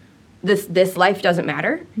you, this life doesn't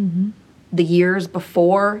matter? The years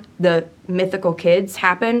before the mythical kids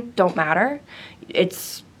happen don't matter.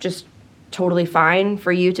 It's just totally fine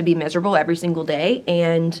for you to be miserable every single day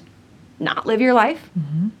and not live your life.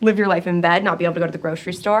 Live your life in bed, not be able to go to the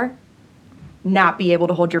grocery store, not be able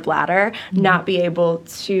to hold your bladder, not be able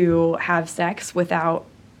to have sex without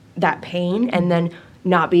that pain, and then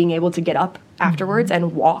not being able to get up afterwards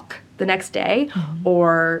and walk the next day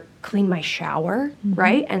or clean my shower,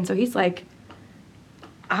 right? And so he's like,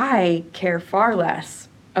 I care far less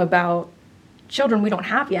about children we don't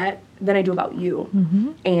have yet than I do about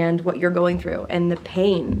you and what you're going through and the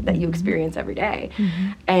pain that you experience every day.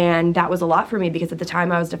 And that was a lot for me because at the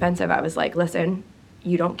time I was defensive. I was like, listen,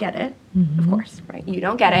 you don't get it, of course, right? You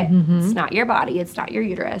don't get it. It's not your body. It's not your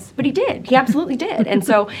uterus. But he did. He absolutely did. And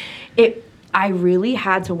so I really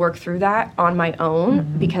had to work through that on my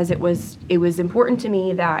own because it was important to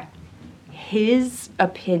me that his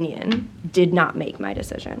opinion did not make my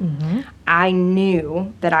decision. I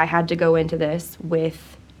knew that I had to go into this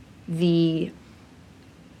with the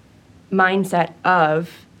mindset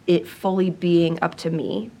of it fully being up to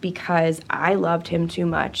me because I loved him too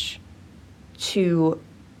much to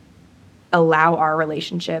allow our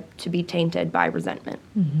relationship to be tainted by resentment.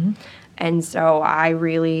 And so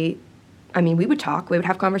we would talk, we would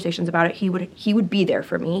have conversations about it. He would be there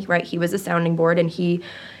for me, right? He was a sounding board, and he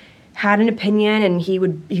had an opinion, and he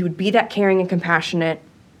would be that caring and compassionate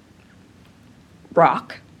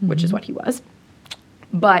rock, which is what he was.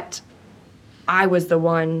 But I was the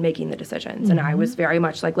one making the decisions, and I was very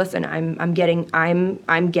much like, listen, I'm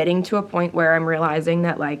getting to a point where I'm realizing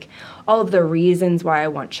that like all of the reasons why I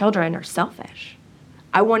want children are selfish.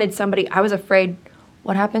 I wanted somebody. I was afraid.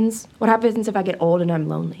 What happens if I get old and I'm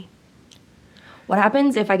lonely? What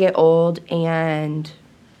happens if I get old and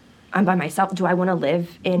I'm by myself? Do I want to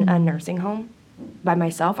live in a nursing home by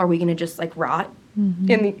myself? Are we going to just like rot in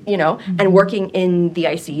the, and working in the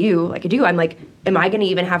ICU like I do? I'm like, am I going to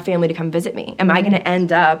even have family to come visit me? Am I going to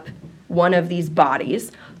end up one of these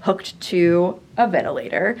bodies hooked to a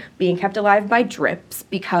ventilator, being kept alive by drips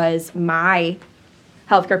because my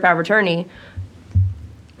healthcare power of attorney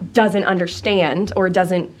doesn't understand or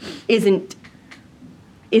isn't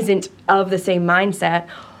of the same mindset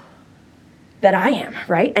that I am,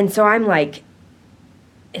 right? And so I'm like,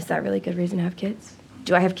 is that really a good reason to have kids?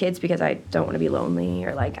 Do I have kids because I don't want to be lonely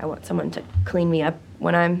or like I want someone to clean me up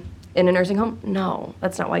when I'm in a nursing home? No,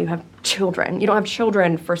 that's not why you have children. You don't have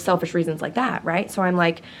children for selfish reasons like that, right? So I'm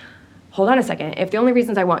like, hold on a second. If the only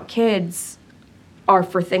reasons I want kids are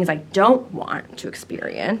for things I don't want to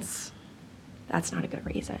experience, that's not a good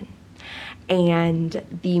reason. And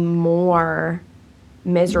the more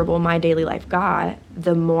miserable my daily life got,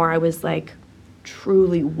 the more I was like,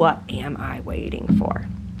 truly, what am I waiting for?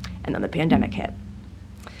 And then the pandemic hit.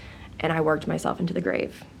 And I worked myself into the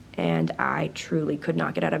grave. And I truly could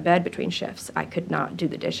not get out of bed between shifts. I could not do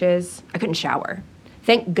the dishes. I couldn't shower.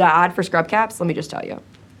 Thank God for scrub caps, let me just tell you.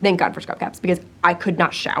 Thank God for scrub caps, because I could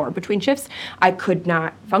not shower between shifts. I could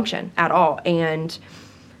not function at all. And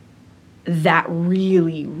that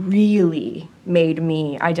really, really made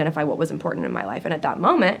me identify what was important in my life. And at that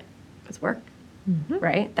moment, it was work,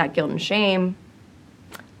 right? That guilt and shame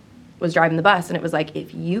was driving the bus. And it was like,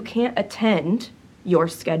 if you can't attend your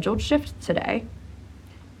scheduled shift today,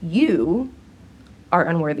 you are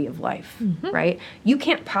unworthy of life, right? You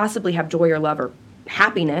can't possibly have joy or love or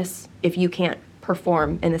happiness if you can't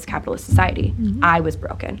perform in this capitalist society. I was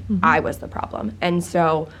broken. I was the problem. And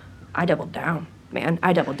so I doubled down, man.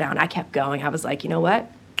 I doubled down. I kept going. I was like, you know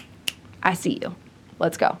what? I see you.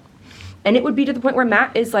 Let's go. And it would be to the point where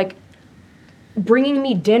Matt is like bringing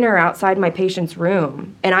me dinner outside my patient's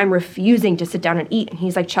room, and I'm refusing to sit down and eat. And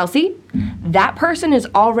he's like, Chelsea, that person is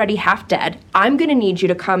already half dead. I'm going to need you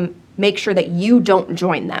to come make sure that you don't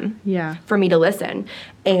join them for me to listen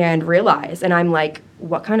and realize. And I'm like,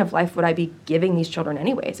 what kind of life would I be giving these children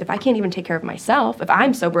anyways? If I can't even take care of myself, if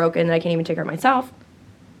I'm so broken that I can't even take care of myself,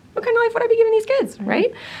 what kind of life would I be giving these kids,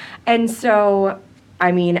 right? And so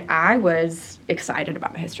I mean, I was excited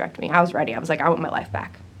about my hysterectomy. I was ready. I was like, I want my life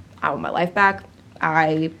back. I want my life back.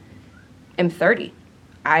 I am 30.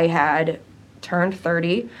 I had turned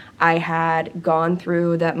 30. I had gone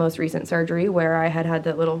through that most recent surgery where I had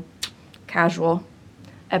that little casual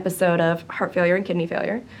episode of heart failure and kidney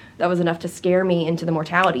failure. That was enough to scare me into the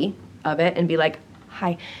mortality of it and be like,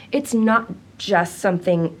 hi, it's not just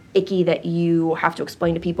something icky that you have to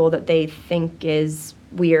explain to people that they think is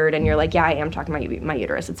weird, and you're like, yeah, I am talking about my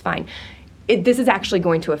uterus, it's fine. This is actually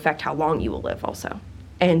going to affect how long you will live also.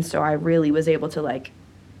 And so I really was able to like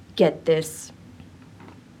get this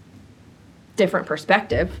different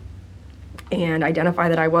perspective and identify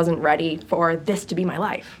that I wasn't ready for this to be my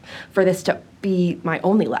life, for this to be my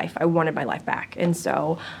only life. I wanted my life back. And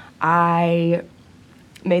so I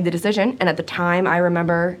made the decision, and at the time I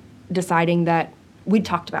remember deciding that we'd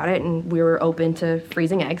talked about it and we were open to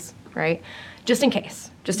freezing eggs, right? Just in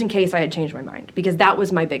case I had changed my mind, because that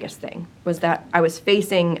was my biggest thing, was that I was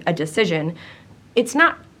facing a decision. It's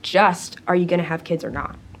not just, are you gonna have kids or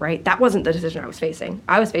not, right? That wasn't the decision I was facing.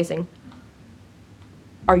 I was facing,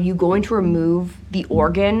 are you going to remove the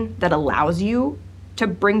organ that allows you to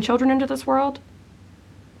bring children into this world?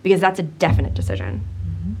 Because that's a definite decision,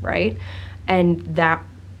 right? And that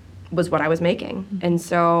was what I was making. And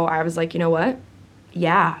so I was like, you know what?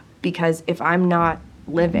 Yeah, because if I'm not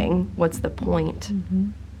living, what's the point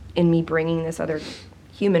in me bringing this other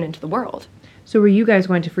human into the world? So were you guys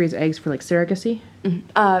going to freeze eggs for like surrogacy?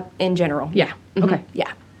 In general. Yeah. Okay.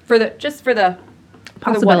 Yeah. For the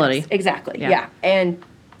Possibility. Exactly. Yeah. Yeah. And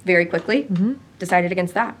very quickly decided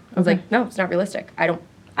against that. I was like, no, it's not realistic. I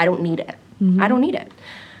don't need it. I don't need it.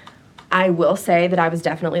 I will say that I was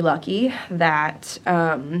definitely lucky that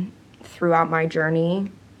throughout my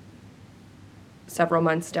journey, several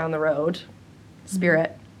months down the road,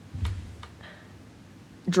 Spirit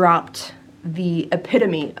dropped the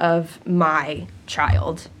epitome of my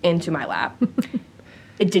child into my lap.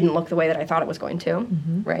 It didn't look the way that I thought it was going to,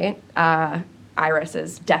 right? Iris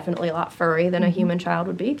is definitely a lot furry than a human child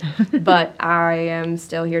would be, but I am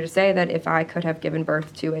still here to say that if I could have given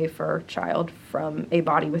birth to a fur child from a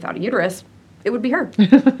body without a uterus, it would be her.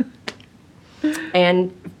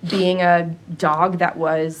 And being a dog that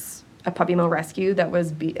was a puppy mill rescue that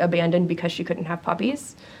was abandoned because she couldn't have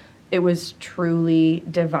puppies, it was truly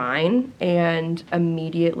divine. And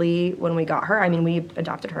immediately when we got her, I mean, we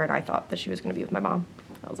adopted her and I thought that she was going to be with my mom.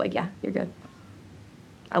 I was like, yeah, you're good.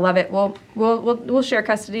 I love it. We'll share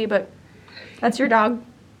custody, but that's your dog.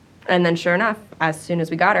 And then sure enough, as soon as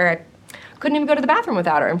we got her, I couldn't even go to the bathroom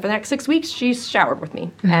without her. And for the next 6 weeks, she showered with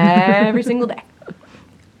me every single day.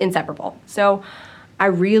 Inseparable. So I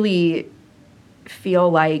really feel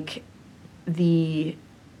like the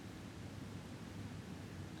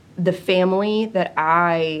family that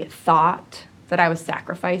I thought that I was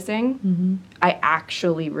sacrificing, I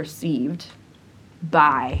actually received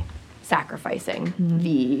by sacrificing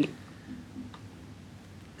the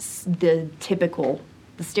stereotypical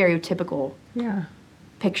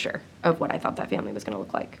picture of what I thought that family was going to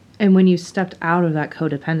look like. And when you stepped out of that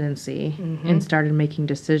codependency and started making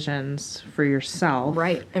decisions for yourself.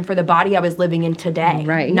 Right. And for the body I was living in today.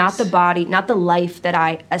 Right. Not the body, not the life that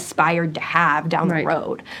I aspired to have down the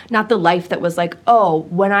road. Not the life that was like, oh,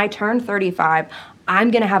 when I turn 35,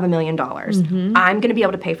 I'm going to have $1 million. I'm going to be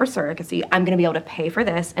able to pay for surrogacy. I'm going to be able to pay for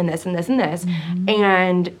this and this and this and this.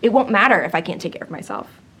 And it won't matter if I can't take care of myself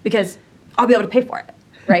because I'll be able to pay for it.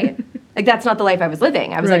 Right? Like, that's not the life I was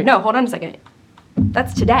living. I was like, no, hold on a second.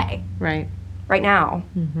 That's today. Right now.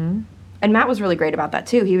 And Matt was really great about that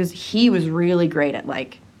too. He was really great at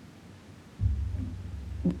like,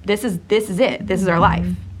 this is it. This is our life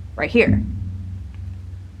right here.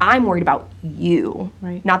 I'm worried about you,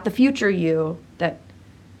 not the future you that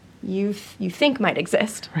you think might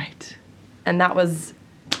exist. Right. And that was,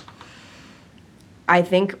 I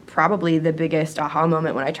think, probably the biggest aha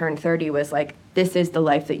moment when I turned 30 was like, this is the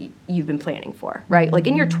life that you've been planning for, right? Like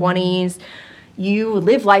in your 20s, you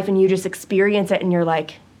live life and you just experience it and you're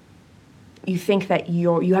like, you think that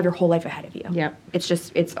you have your whole life ahead of you. Yep.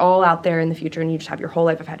 It's all out there in the future and you just have your whole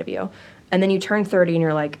life ahead of you. And then you turn 30 and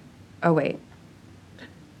you're like, oh wait,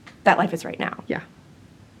 that life is right now. Yeah.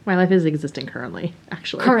 My life is existing currently,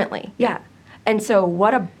 actually. Currently, yeah. And so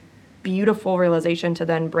what a beautiful realization to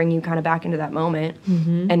then bring you kind of back into that moment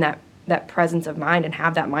and that presence of mind and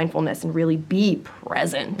have that mindfulness and really be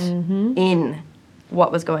present in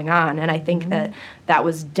what was going on. And I think that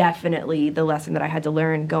was definitely the lesson that I had to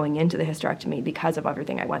learn going into the hysterectomy because of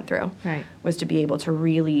everything I went through. Right. Was to be able to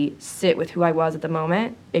really sit with who I was at the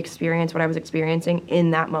moment, experience what I was experiencing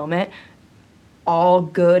in that moment, all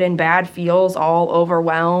good and bad feels, all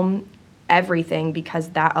overwhelm, everything, because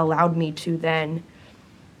that allowed me to then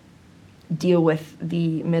deal with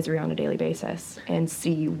the misery on a daily basis and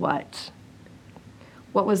see what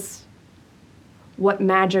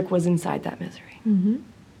magic was inside that misery.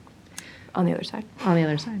 On the other side. On the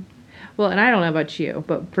other side. Well, and I don't know about you,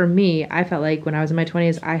 but for me, I felt like when I was in my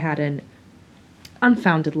 20s, I had an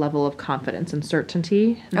unfounded level of confidence and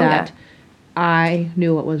certainty that I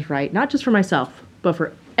knew what was right, not just for myself, but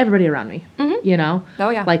for everybody around me, you know? Oh,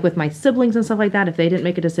 yeah. Like with my siblings and stuff like that, if they didn't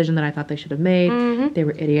make a decision that I thought they should have made, they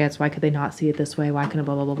were idiots. Why could they not see it this way? Why couldn't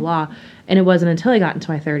blah, blah, blah, blah? And it wasn't until I got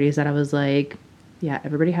into my 30s that I was like, yeah,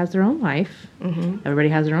 everybody has their own life. Everybody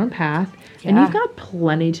has their own path. And you've got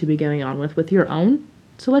plenty to be going on with your own.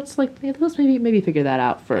 So let's maybe figure that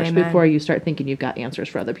out first before you start thinking you've got answers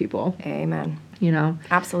for other people. Amen. You know?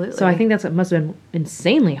 Absolutely. So I think it must have been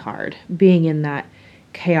insanely hard being in that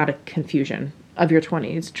chaotic confusion of your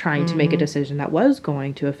 20s, trying to make a decision that was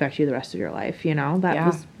going to affect you the rest of your life, you know?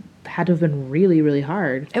 That had to have been really, really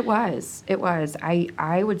hard. It was.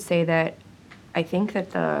 I would say that I think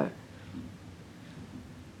that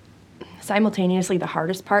simultaneously the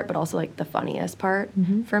hardest part, but also like the funniest part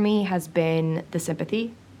for me has been the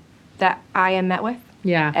sympathy that I am met with.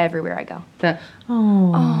 Yeah. Everywhere I go. I'm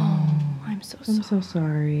so sorry. I'm so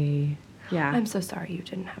sorry. Yeah. I'm so sorry you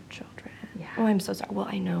didn't have children. Yeah. Oh, I'm so sorry. Well,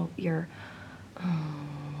 I know you're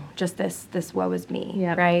just this woe is me,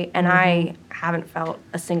 Yep. right? And I haven't felt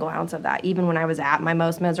a single ounce of that, even when I was at my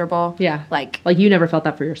most miserable. Yeah. Like you never felt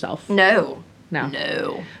that for yourself. No.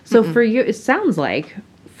 No. So for you, it sounds like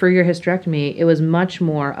for your hysterectomy, it was much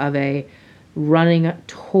more of a running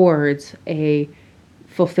towards a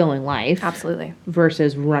fulfilling life. Absolutely.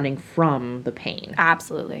 Versus running from the pain.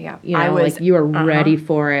 Absolutely, yeah. You know, you were ready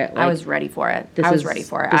for it. I was ready for it. I was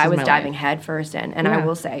diving life. head first in. And I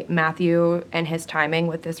will say, Matthew and his timing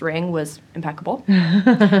with this ring was impeccable.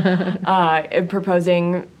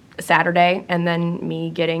 Proposing Saturday and then me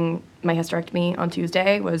getting my hysterectomy on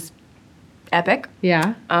Tuesday was epic.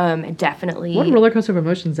 Yeah. Definitely. What a roller coaster of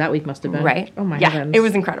emotions that week must have been. Right. Oh my yeah, heavens. it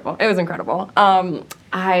was incredible.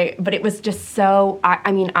 But it was just so,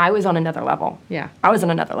 I was on another level. Yeah. I was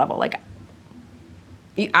on another level. Like,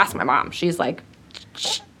 you ask my mom, she's like,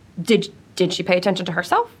 did she pay attention to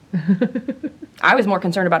herself? I was more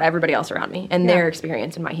concerned about everybody else around me and their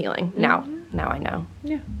experience in my healing. Now I know.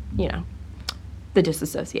 Yeah. You know, the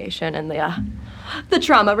disassociation and the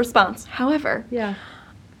trauma response. However. Yeah.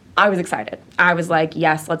 I was excited. I was like,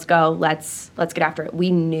 yes, let's go. Let's get after it.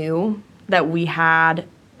 We knew that we had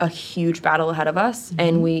a huge battle ahead of us,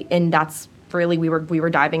 and that's really we were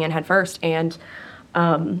diving in head first. And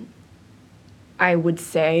I would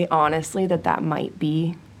say honestly that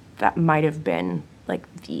might have been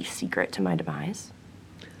like the secret to my demise.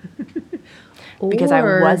 Because I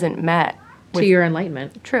wasn't met to your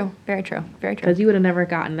enlightenment. True. Very true. Very true. Because you would have never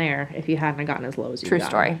gotten there if you hadn't gotten as low as you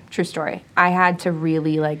got. True story. I had to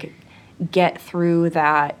really get through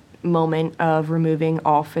that moment of removing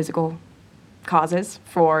all physical causes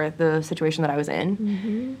for the situation that I was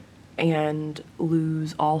in and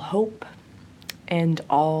lose all hope and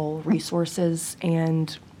all resources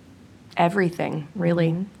and everything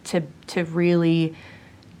really to really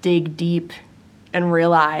dig deep and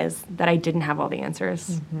realize that I didn't have all the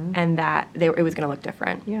answers and that it was going to look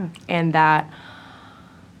different. Yeah. And that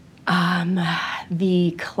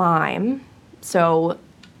the climb, so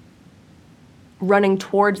running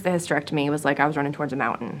towards the hysterectomy was like I was running towards a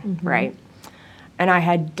mountain, right? And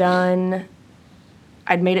I'd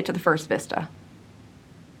made it to the first vista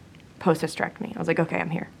post-hysterectomy. I was like, okay, I'm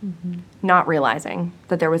here. Not realizing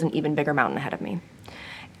that there was an even bigger mountain ahead of me.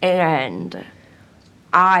 And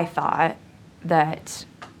I thought that,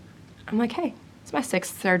 I'm like, hey, it's my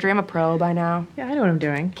 6th surgery. I'm a pro by now. Yeah, I know what I'm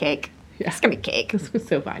doing. Cake. Yeah. It's going to be cake. This was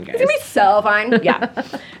so fine, guys. It's going to be so fine. Yeah.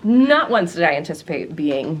 Not once did I anticipate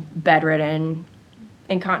being bedridden,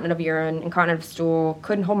 incontinent of urine, incontinent of stool,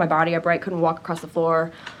 couldn't hold my body upright, couldn't walk across the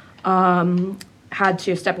floor, had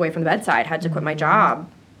to step away from the bedside, had to quit my job.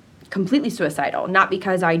 Completely suicidal, not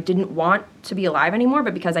because I didn't want to be alive anymore,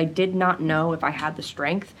 but because I did not know if I had the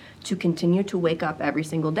strength to continue to wake up every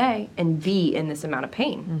single day and be in this amount of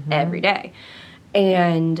pain every day.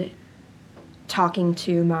 And talking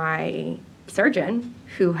to my surgeon,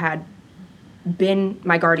 who had been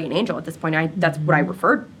my guardian angel at this point, that's what I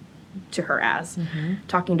referred to her as.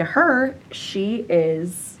 Talking to her, she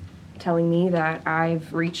is telling me that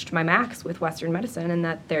I've reached my max with Western medicine and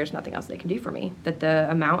that there's nothing else they can do for me. That the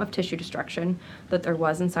amount of tissue destruction that there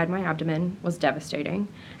was inside my abdomen was devastating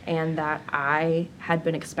and that I had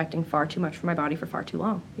been expecting far too much from my body for far too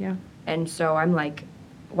long. Yeah. And so I'm like,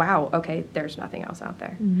 wow, okay, there's nothing else out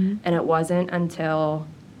there. And it wasn't until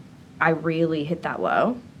I really hit that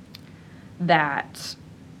low that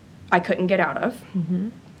I couldn't get out of.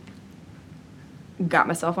 Got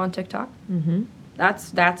myself on TikTok.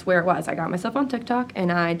 That's where it was. I got myself on TikTok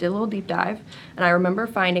and I did a little deep dive, and I remember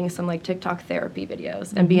finding some like TikTok therapy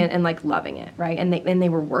videos and being and like loving it, right? And they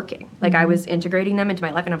were working. Like I was integrating them into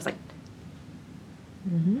my life, and I was like,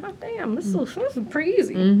 oh, damn, this is pretty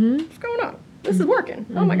easy. What's going on? This is working.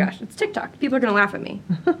 Oh my gosh, it's TikTok. People are gonna laugh at me.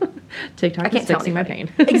 TikTok is fixing my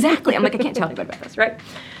pain. Exactly. I'm like, I can't tell anybody about this, right?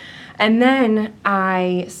 And then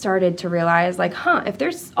I started to realize, like, if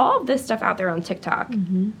there's all this stuff out there on TikTok,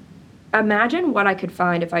 imagine what I could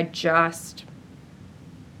find if I just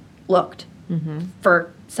looked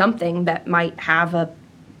for something that might have a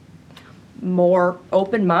more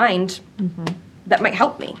open mind that might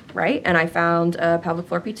help me, right? And I found a pelvic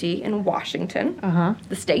floor PT in Washington,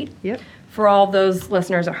 the state. Yep. For all those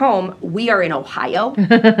listeners at home, we are in Ohio.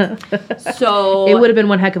 So it would have been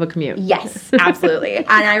one heck of a commute. Yes, absolutely. And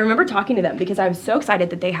I remember talking to them because I was so excited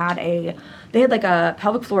that they had like a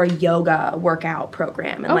pelvic floor yoga workout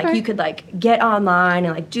program. And like you could like get online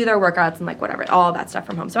and like do their workouts and like whatever, all that stuff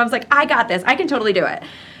from home. So I was like, I got this. I can totally do it.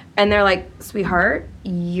 And they're like, sweetheart,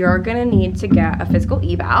 you're going to need to get a physical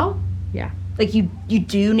eval. Yeah. Like you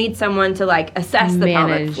do need someone to like assess the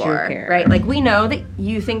pelvic floor, right? Like we know that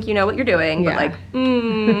you think you know what you're doing, but like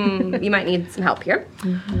you might need some help here.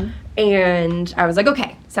 And I was like,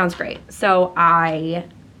 okay, sounds great. So I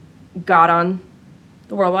got on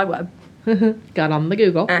the World Wide Web, got on the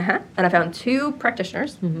Google, and I found 2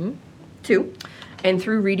 practitioners, 2, and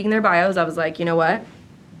through reading their bios, I was like, you know what?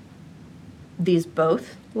 These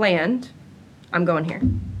both land. I'm going here.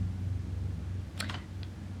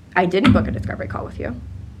 I didn't book a discovery call with you.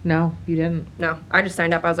 No, you didn't. No, I just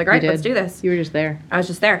signed up. I was like, all right, let's do this. You were just there. I was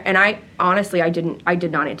just there. And I honestly, I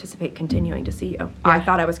did not anticipate continuing to see you. Yeah. I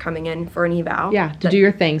thought I was coming in for an eval. Yeah, to do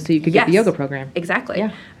your thing so you could get the yoga program. Exactly.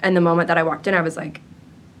 Yeah. And the moment that I walked in, I was like,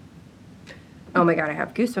 oh my God, I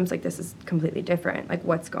have goosebumps. Like, this is completely different. Like,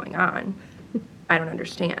 what's going on? I don't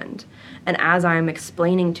understand. And as I'm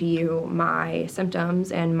explaining to you my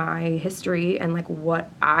symptoms and my history and like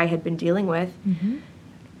what I had been dealing with,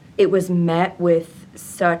 it was met with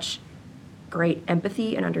such great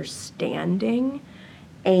empathy and understanding,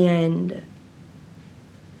 and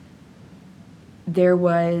there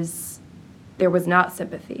was not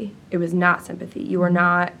sympathy. It was not sympathy. You were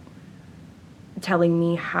not telling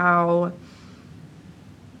me how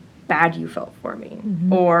bad you felt for me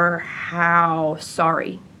or how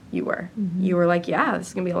sorry you were. You were like, yeah, this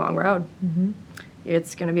is going to be a long road.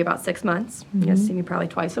 It's going to be about 6 months. You're going to see me probably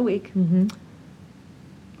twice a week.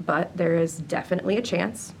 But there is definitely a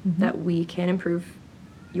chance that we can improve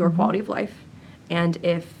your quality of life. And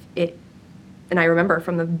and I remember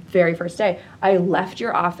from the very first day, I left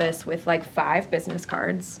your office with like 5 business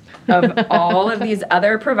cards of all of these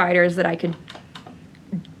other providers that I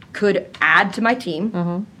could add to my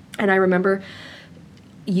team. And I remember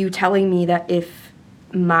you telling me that if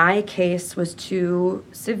my case was too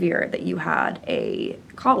severe, that you had a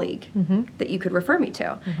colleague that you could refer me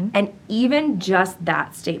to. And even just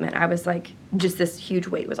that statement, I was like, just this huge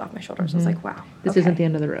weight was off my shoulders. I was like, wow. This isn't the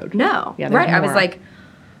end of the road. No. Yeah, right. More. I was like,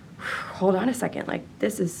 hold on a second. Like,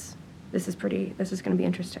 this is going to be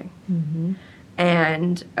interesting.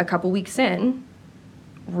 And a couple weeks in,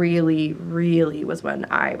 really, really was when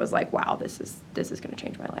I was like, wow, this is going to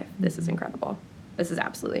change my life. This is incredible. This is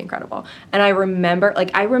absolutely incredible. And I remember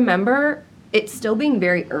it still being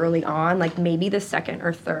very early on, like maybe the 2nd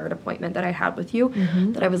or 3rd appointment that I had with you,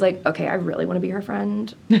 that I was like, okay, I really want to be her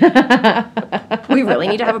friend. We really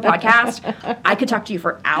need to have a podcast. I could talk to you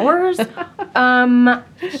for hours. Here's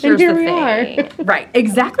the thing. Right,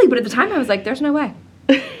 exactly. But at the time I was like, there's no way.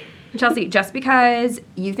 Chelsea, just because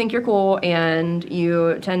you think you're cool and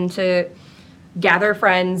you tend to gather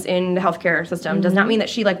friends in the healthcare system does not mean that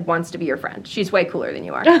she like wants to be your friend. She's way cooler than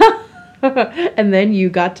you are. And then you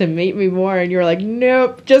got to meet me more and you were like,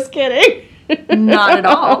 nope, just kidding. Not at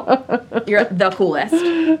all. You're the coolest.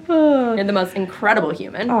 You're the most incredible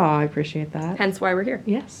human. Oh, I appreciate that. Hence why we're here.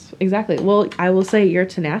 Yes, exactly. Well, I will say your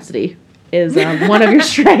tenacity is one of your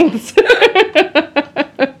strengths.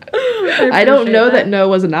 I don't know that no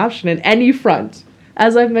was an option in any front.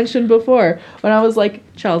 As I've mentioned before, when I was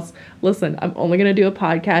like, Chels, listen, I'm only going to do a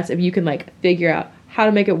podcast if you can like figure out how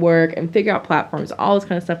to make it work and figure out platforms, all this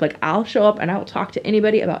kind of stuff. Like, I'll show up and I will talk to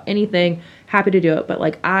anybody about anything. Happy to do it. But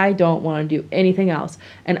like, I don't want to do anything else.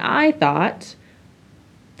 And I thought,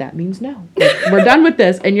 that means no. Like, we're done with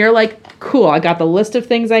this. And you're like, cool, I got the list of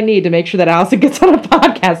things I need to make sure that Allison gets on a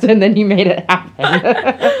podcast. And then you made it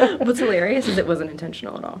happen. What's hilarious is it wasn't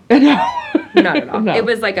intentional at all. No. not at all. No. It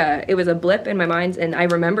was a blip in my mind, and I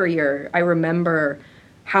remember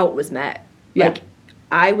how it was met. Yeah. Like,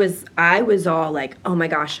 I was all like, oh my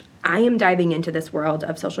gosh, I am diving into this world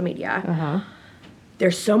of social media. Uh-huh.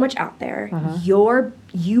 There's so much out there. Uh-huh.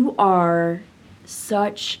 You are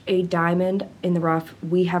such a diamond in the rough.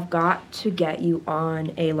 We have got to get you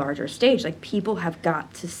on a larger stage. Like, people have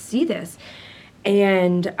got to see this.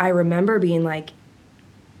 And I remember being like,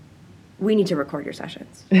 we need to record your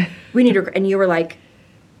sessions. We need to, and you were like,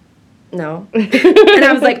 no. And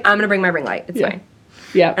I was like, I'm going to bring my ring light. It's fine.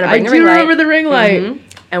 Yeah, And I do remember the ring light. Mm-hmm.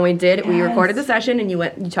 And we did. Yes. We recorded the session, and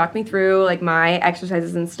you talked me through like my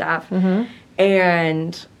exercises and stuff. Mm-hmm.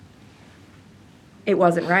 And it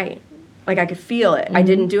wasn't right. Like, I could feel it. Mm-hmm. I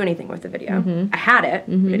didn't do anything with the video. Mm-hmm. I had it,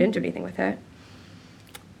 but I didn't do anything with it.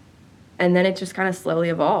 And then it just kind of slowly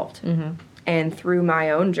evolved. Mm-hmm. And through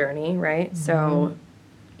my own journey, right? Mm-hmm. So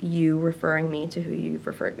you referring me to who you've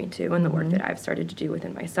referred me to, and the work that I've started to do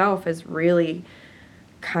within myself is really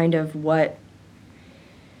kind of what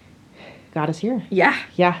got us here. Yeah.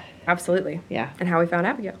 Yeah. Absolutely. Yeah. And how we found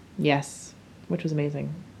Abigail. Yes. Which was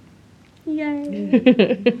amazing. Yay.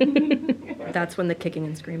 That's when the kicking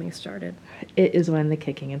and screaming started. It is when the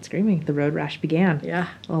kicking and screaming, the road rash began. Yeah.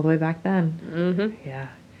 All the way back then. Mm-hmm. Yeah.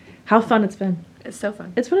 How fun it's been. It's so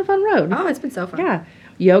fun. It's been a fun road. Oh, it's been so fun. Yeah.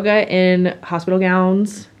 Yoga in hospital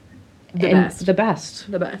gowns. The best. The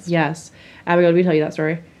best. The best. Yes. Abigail, did we tell you that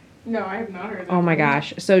story? No, I have not heard that. Oh my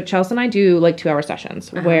gosh. So Chelsea and I do like 2-hour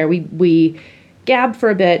sessions where we gab for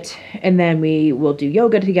a bit, and then we will do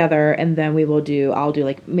yoga together, and then I'll do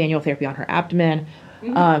like manual therapy on her abdomen,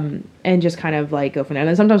 and just kind of like go from there. And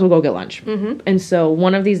then sometimes we'll go get lunch. Mm-hmm. And so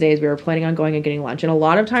one of these days we were planning on going and getting lunch, and a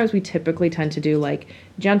lot of times we typically tend to do like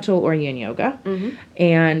gentle or yin yoga. Mm-hmm.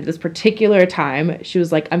 And this particular time she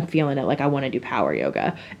was like, I'm feeling it, like I want to do power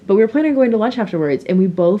yoga. But we were planning on going to lunch afterwards, and we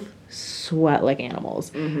both sweat like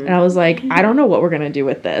animals. Mm-hmm. And I was like, I don't know what we're gonna do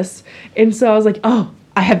with this. And so I was like, oh,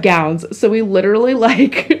 I have gowns. So we literally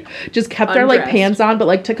like just kept our like pants on, but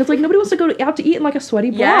like because like nobody wants to go out to eat in like a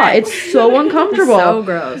sweaty bra. Yeah. It's so uncomfortable. So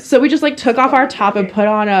gross. So we just like took off our top and put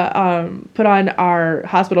on our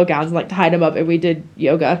hospital gowns and like tied them up, and we did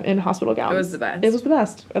yoga in hospital gowns. It was the best. It was the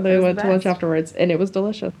best. And then we went to lunch afterwards, and it was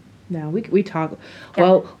delicious. No, we talk.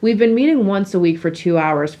 Well, we've been meeting once a week for 2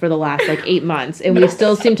 hours for the last like 8 months, and we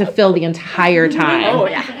still seem to fill the entire time. Oh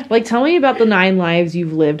yeah. Like, tell me about the 9 lives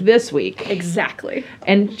you've lived this week. Exactly.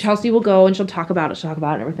 And Chelsea will go and she'll talk about it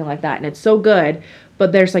and everything like that, and it's so good.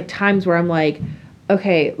 But there's like times where I'm like,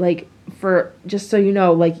 okay, like for just so you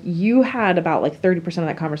know, like you had about like 30% of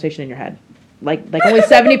that conversation in your head. Like only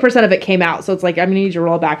 70% of it came out. So it's like, I'm gonna need you to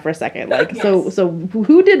roll back for a second. Like, yes. So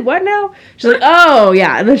who did what now? She's like, oh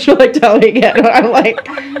yeah. And then she'll like tell me again. I'm like,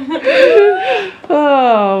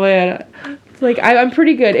 oh man. It's like, I'm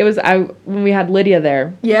pretty good. It was, when we had Lydia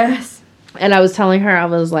there. Yes. And I was telling her, I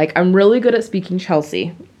was like, I'm really good at speaking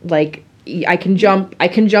Chelsea. Like, I can jump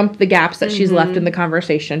the gaps that she's left in the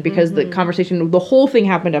conversation, because the conversation, the whole thing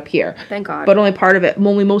happened up here. Thank God. But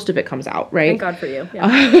only most of it comes out, right? Thank God for you. Yeah.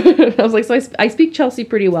 I was like, so I speak Chelsea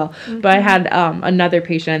pretty well. Mm-hmm. But I had another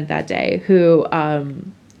patient that day who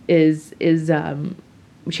is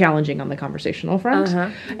challenging on the conversational front.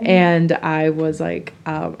 Uh-huh. And I was like,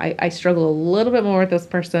 I struggle a little bit more with this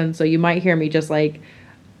person, so you might hear me just like,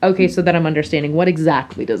 okay, so that I'm understanding, what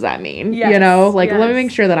exactly does that mean? Yes, you know, like, let me make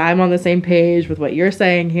sure that I'm on the same page with what you're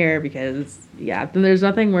saying here, because, yeah, then there's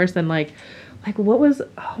nothing worse than, like, what was,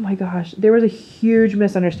 oh my gosh, there was a huge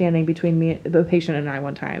misunderstanding between me, the patient, and I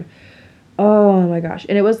one time. Oh my gosh.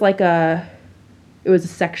 And it was like it was a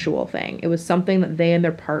sexual thing. It was something that they and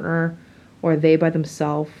their partner, or they by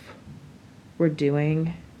themselves, were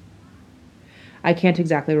doing. I can't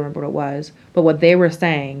exactly remember what it was, but what they were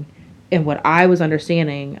saying and what I was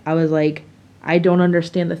understanding, I was like, I don't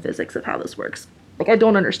understand the physics of how this works. Like, I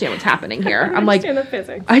don't understand what's happening here. I'm like, the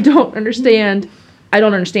physics. I don't understand.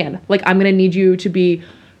 Like, I'm going to need you to be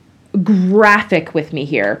graphic with me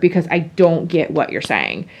here, because I don't get what you're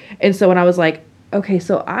saying. And so when I was like, okay,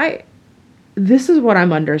 so this is what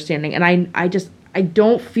I'm understanding. And I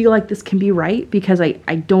don't feel like this can be right, because I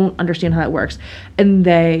don't understand how that works. And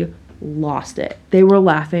they lost it. They were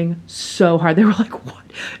laughing so hard. They were like, what?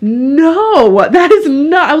 No, that is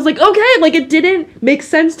not. I was like, okay, like, it didn't make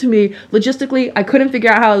sense to me. Logistically, I couldn't figure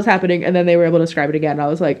out how it was happening. And then they were able to describe it again. And I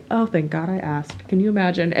was like, oh, thank God I asked. Can you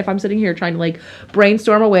imagine if I'm sitting here trying to like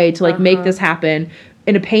brainstorm a way to like make this happen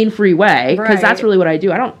in a pain-free way? Because that's really what I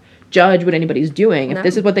do. I don't judge what anybody's doing. If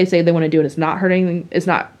this is what they say they want to do and it's not hurting, it's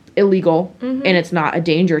not illegal, and it's not a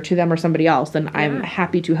danger to them or somebody else, then I'm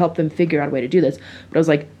happy to help them figure out a way to do this. But I was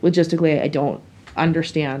like, logistically, I don't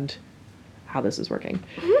understand how this is working.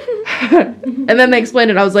 And then they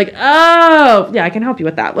explained it. I was like, oh, yeah, I can help you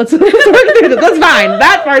with that. Let's work through this. That's fine.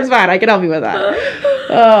 That part's fine. I can help you with that.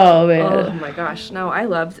 Oh, man. Oh, my gosh. No, I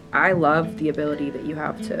love the ability that you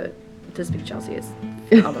have to speak Chelsea. It's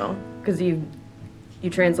phenomenal. Because you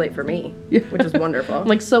translate for me, which is wonderful. I'm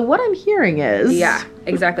like, so what I'm hearing is... Yeah,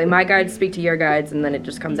 exactly. My guides speak to your guides, and then it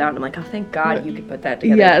just comes out, and I'm like, oh, thank God you could put that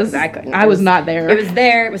together. Yes, I couldn't. I was not there. It was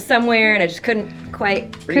there, it was somewhere, and I just couldn't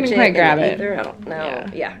quite reach it. Grab it. Either. I don't know.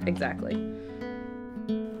 Yeah, exactly.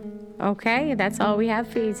 Okay, that's all we have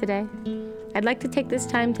for you today. I'd like to take this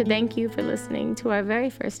time to thank you for listening to our very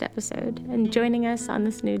first episode and joining us on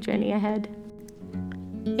this new journey ahead.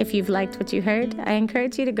 If you've liked what you heard, I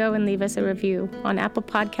encourage you to go and leave us a review on Apple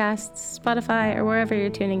Podcasts, Spotify, or wherever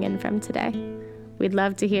you're tuning in from today. We'd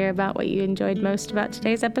love to hear about what you enjoyed most about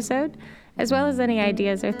today's episode, as well as any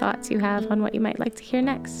ideas or thoughts you have on what you might like to hear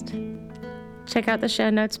next. Check out the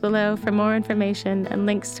show notes below for more information and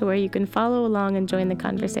links to where you can follow along and join the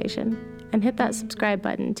conversation, and hit that subscribe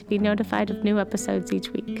button to be notified of new episodes each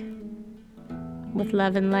week. With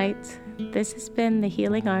love and light, this has been the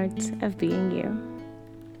healing art of being you.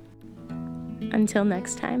 Until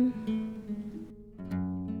next time.